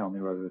to tell me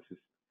whether this is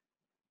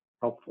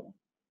helpful.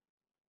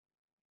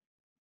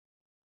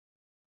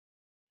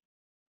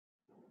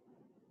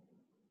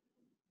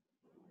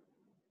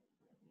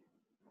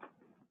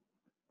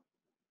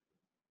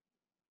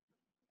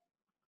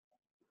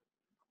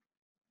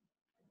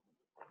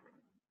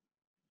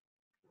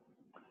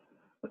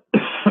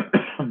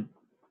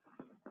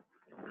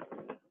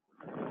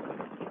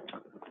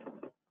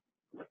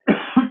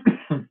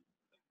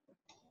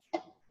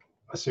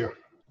 Bless you.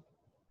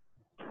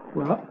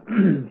 Well,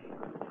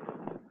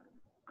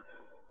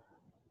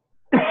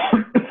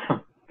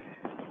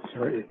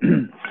 sorry,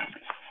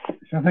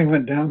 something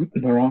went down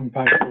the wrong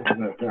pipe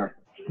over there.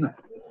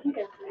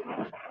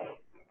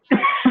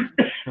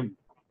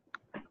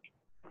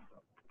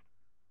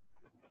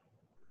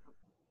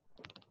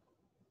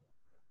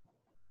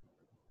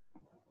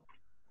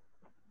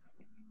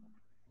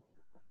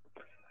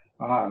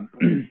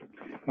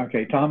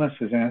 Okay, Thomas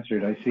has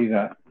answered. I see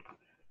that.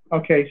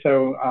 Okay,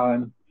 so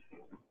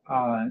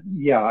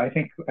yeah, I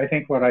think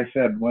what I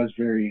said was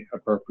very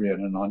appropriate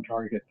and on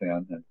target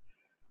then, and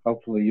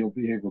hopefully you'll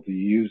be able to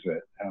use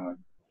it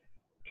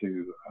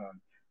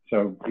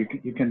so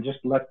you can just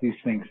let these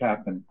things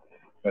happen,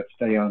 but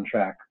stay on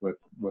track with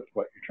what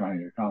you're trying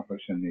to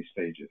accomplish in these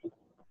stages.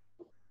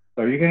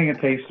 So you're getting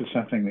a taste of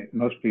something that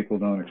most people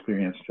don't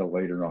experience till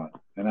later on,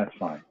 and that's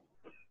fine.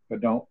 But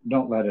don't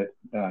let it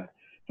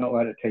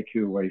take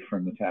you away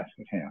from the task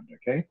at hand.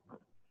 Okay.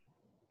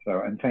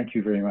 So, and thank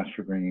you very much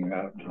for bringing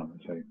that up, Thomas.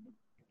 It's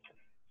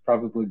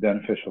probably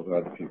beneficial to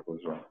other people as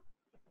well.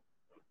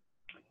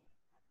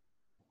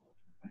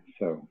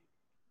 So.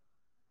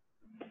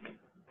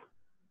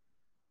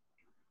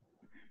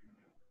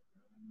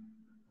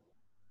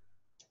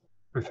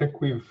 I think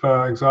we've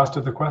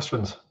exhausted the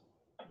questions.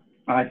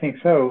 I think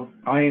so.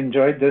 I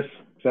enjoyed this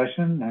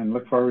session and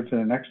look forward to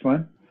the next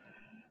one.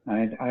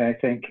 I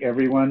thank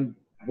everyone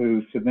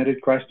who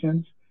submitted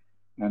questions,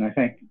 and I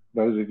thank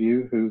those of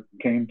you who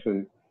came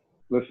to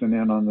listen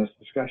in on this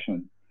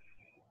discussion.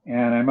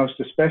 And I most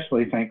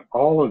especially thank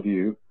all of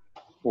you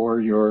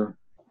for your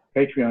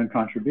Patreon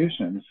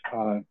contributions.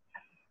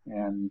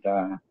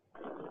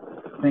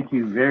 Thank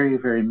you very,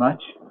 very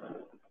much.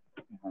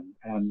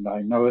 And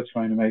I know it's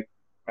going to make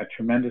a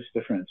tremendous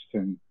difference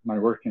to my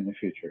work in the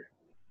future.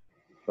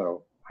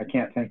 So I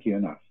can't thank you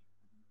enough.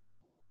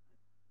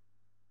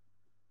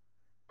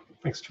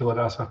 Thanks,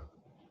 Culadasa.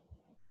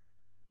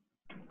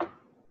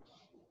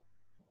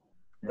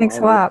 Thanks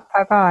a lot.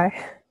 Bye-bye.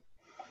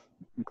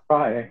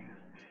 Bye.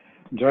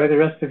 Enjoy the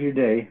rest of your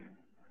day.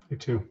 You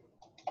too.